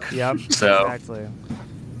prologue. Yep. So exactly.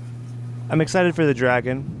 I'm excited for the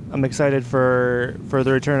dragon. I'm excited for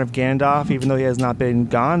the return of Gandalf, even though he has not been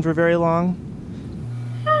gone for very long.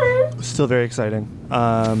 Still very exciting.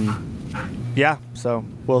 Yeah, so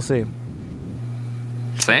we'll see.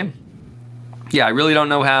 Same. Yeah, I really don't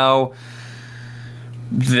know how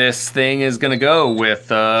this thing is gonna go with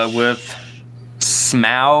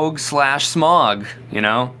Smaug/Smog. You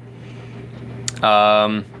know,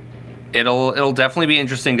 it'll definitely be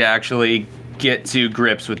interesting to actually get to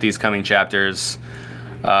grips with these coming chapters.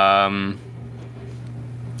 And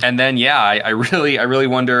then, yeah, I really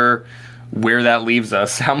wonder where that leaves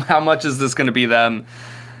us. How much is this going to be them?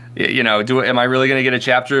 You know, am I really going to get a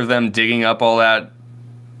chapter of them digging up all that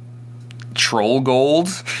troll gold?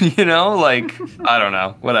 You know, like, I don't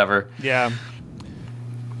know. Whatever. Yeah.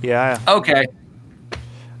 Okay.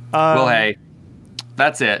 Well, hey,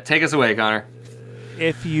 that's it. Take us away, Connor.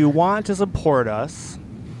 If you want to support us,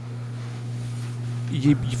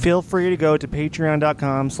 you feel free to go to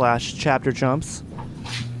patreon.com/chapterchumps,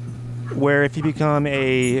 where if you become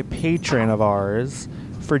a patron of ours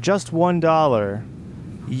for just $1,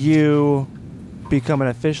 you become an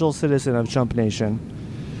official citizen of Chump Nation,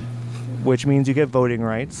 which means you get voting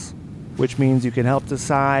rights, which means you can help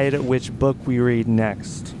decide which book we read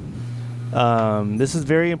next. This is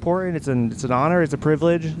very important. It's an honor. It's a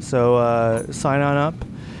privilege. So sign on up.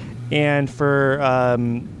 And for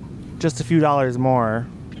just a few dollars more,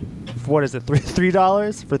 what is it?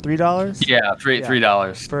 $3 for $3? Yeah,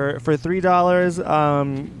 $3. For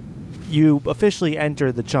 $3, you officially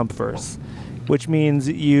enter the Chumpverse, which means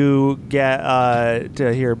you get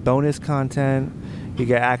to hear bonus content. You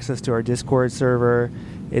get access to our Discord server.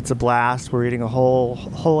 It's a blast. We're reading a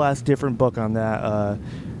whole ass different book on that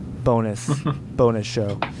bonus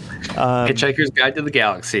show. Hitchhiker's Guide to the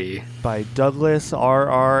Galaxy by Douglas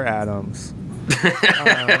R.R. Adams.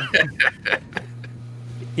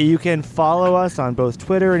 You can follow us on both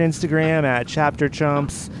Twitter and Instagram at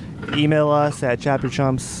ChapterChumps. Email us at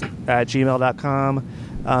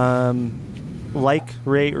chapterchumps@gmail.com. Like,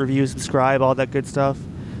 rate, review, subscribe, all that good stuff.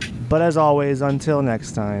 But as always, until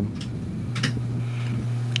next time,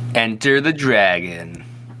 enter the dragon.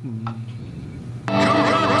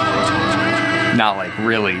 Not like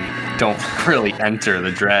really, don't really enter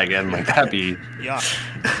the dragon. Like, that'd be, yeah.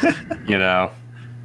 you know.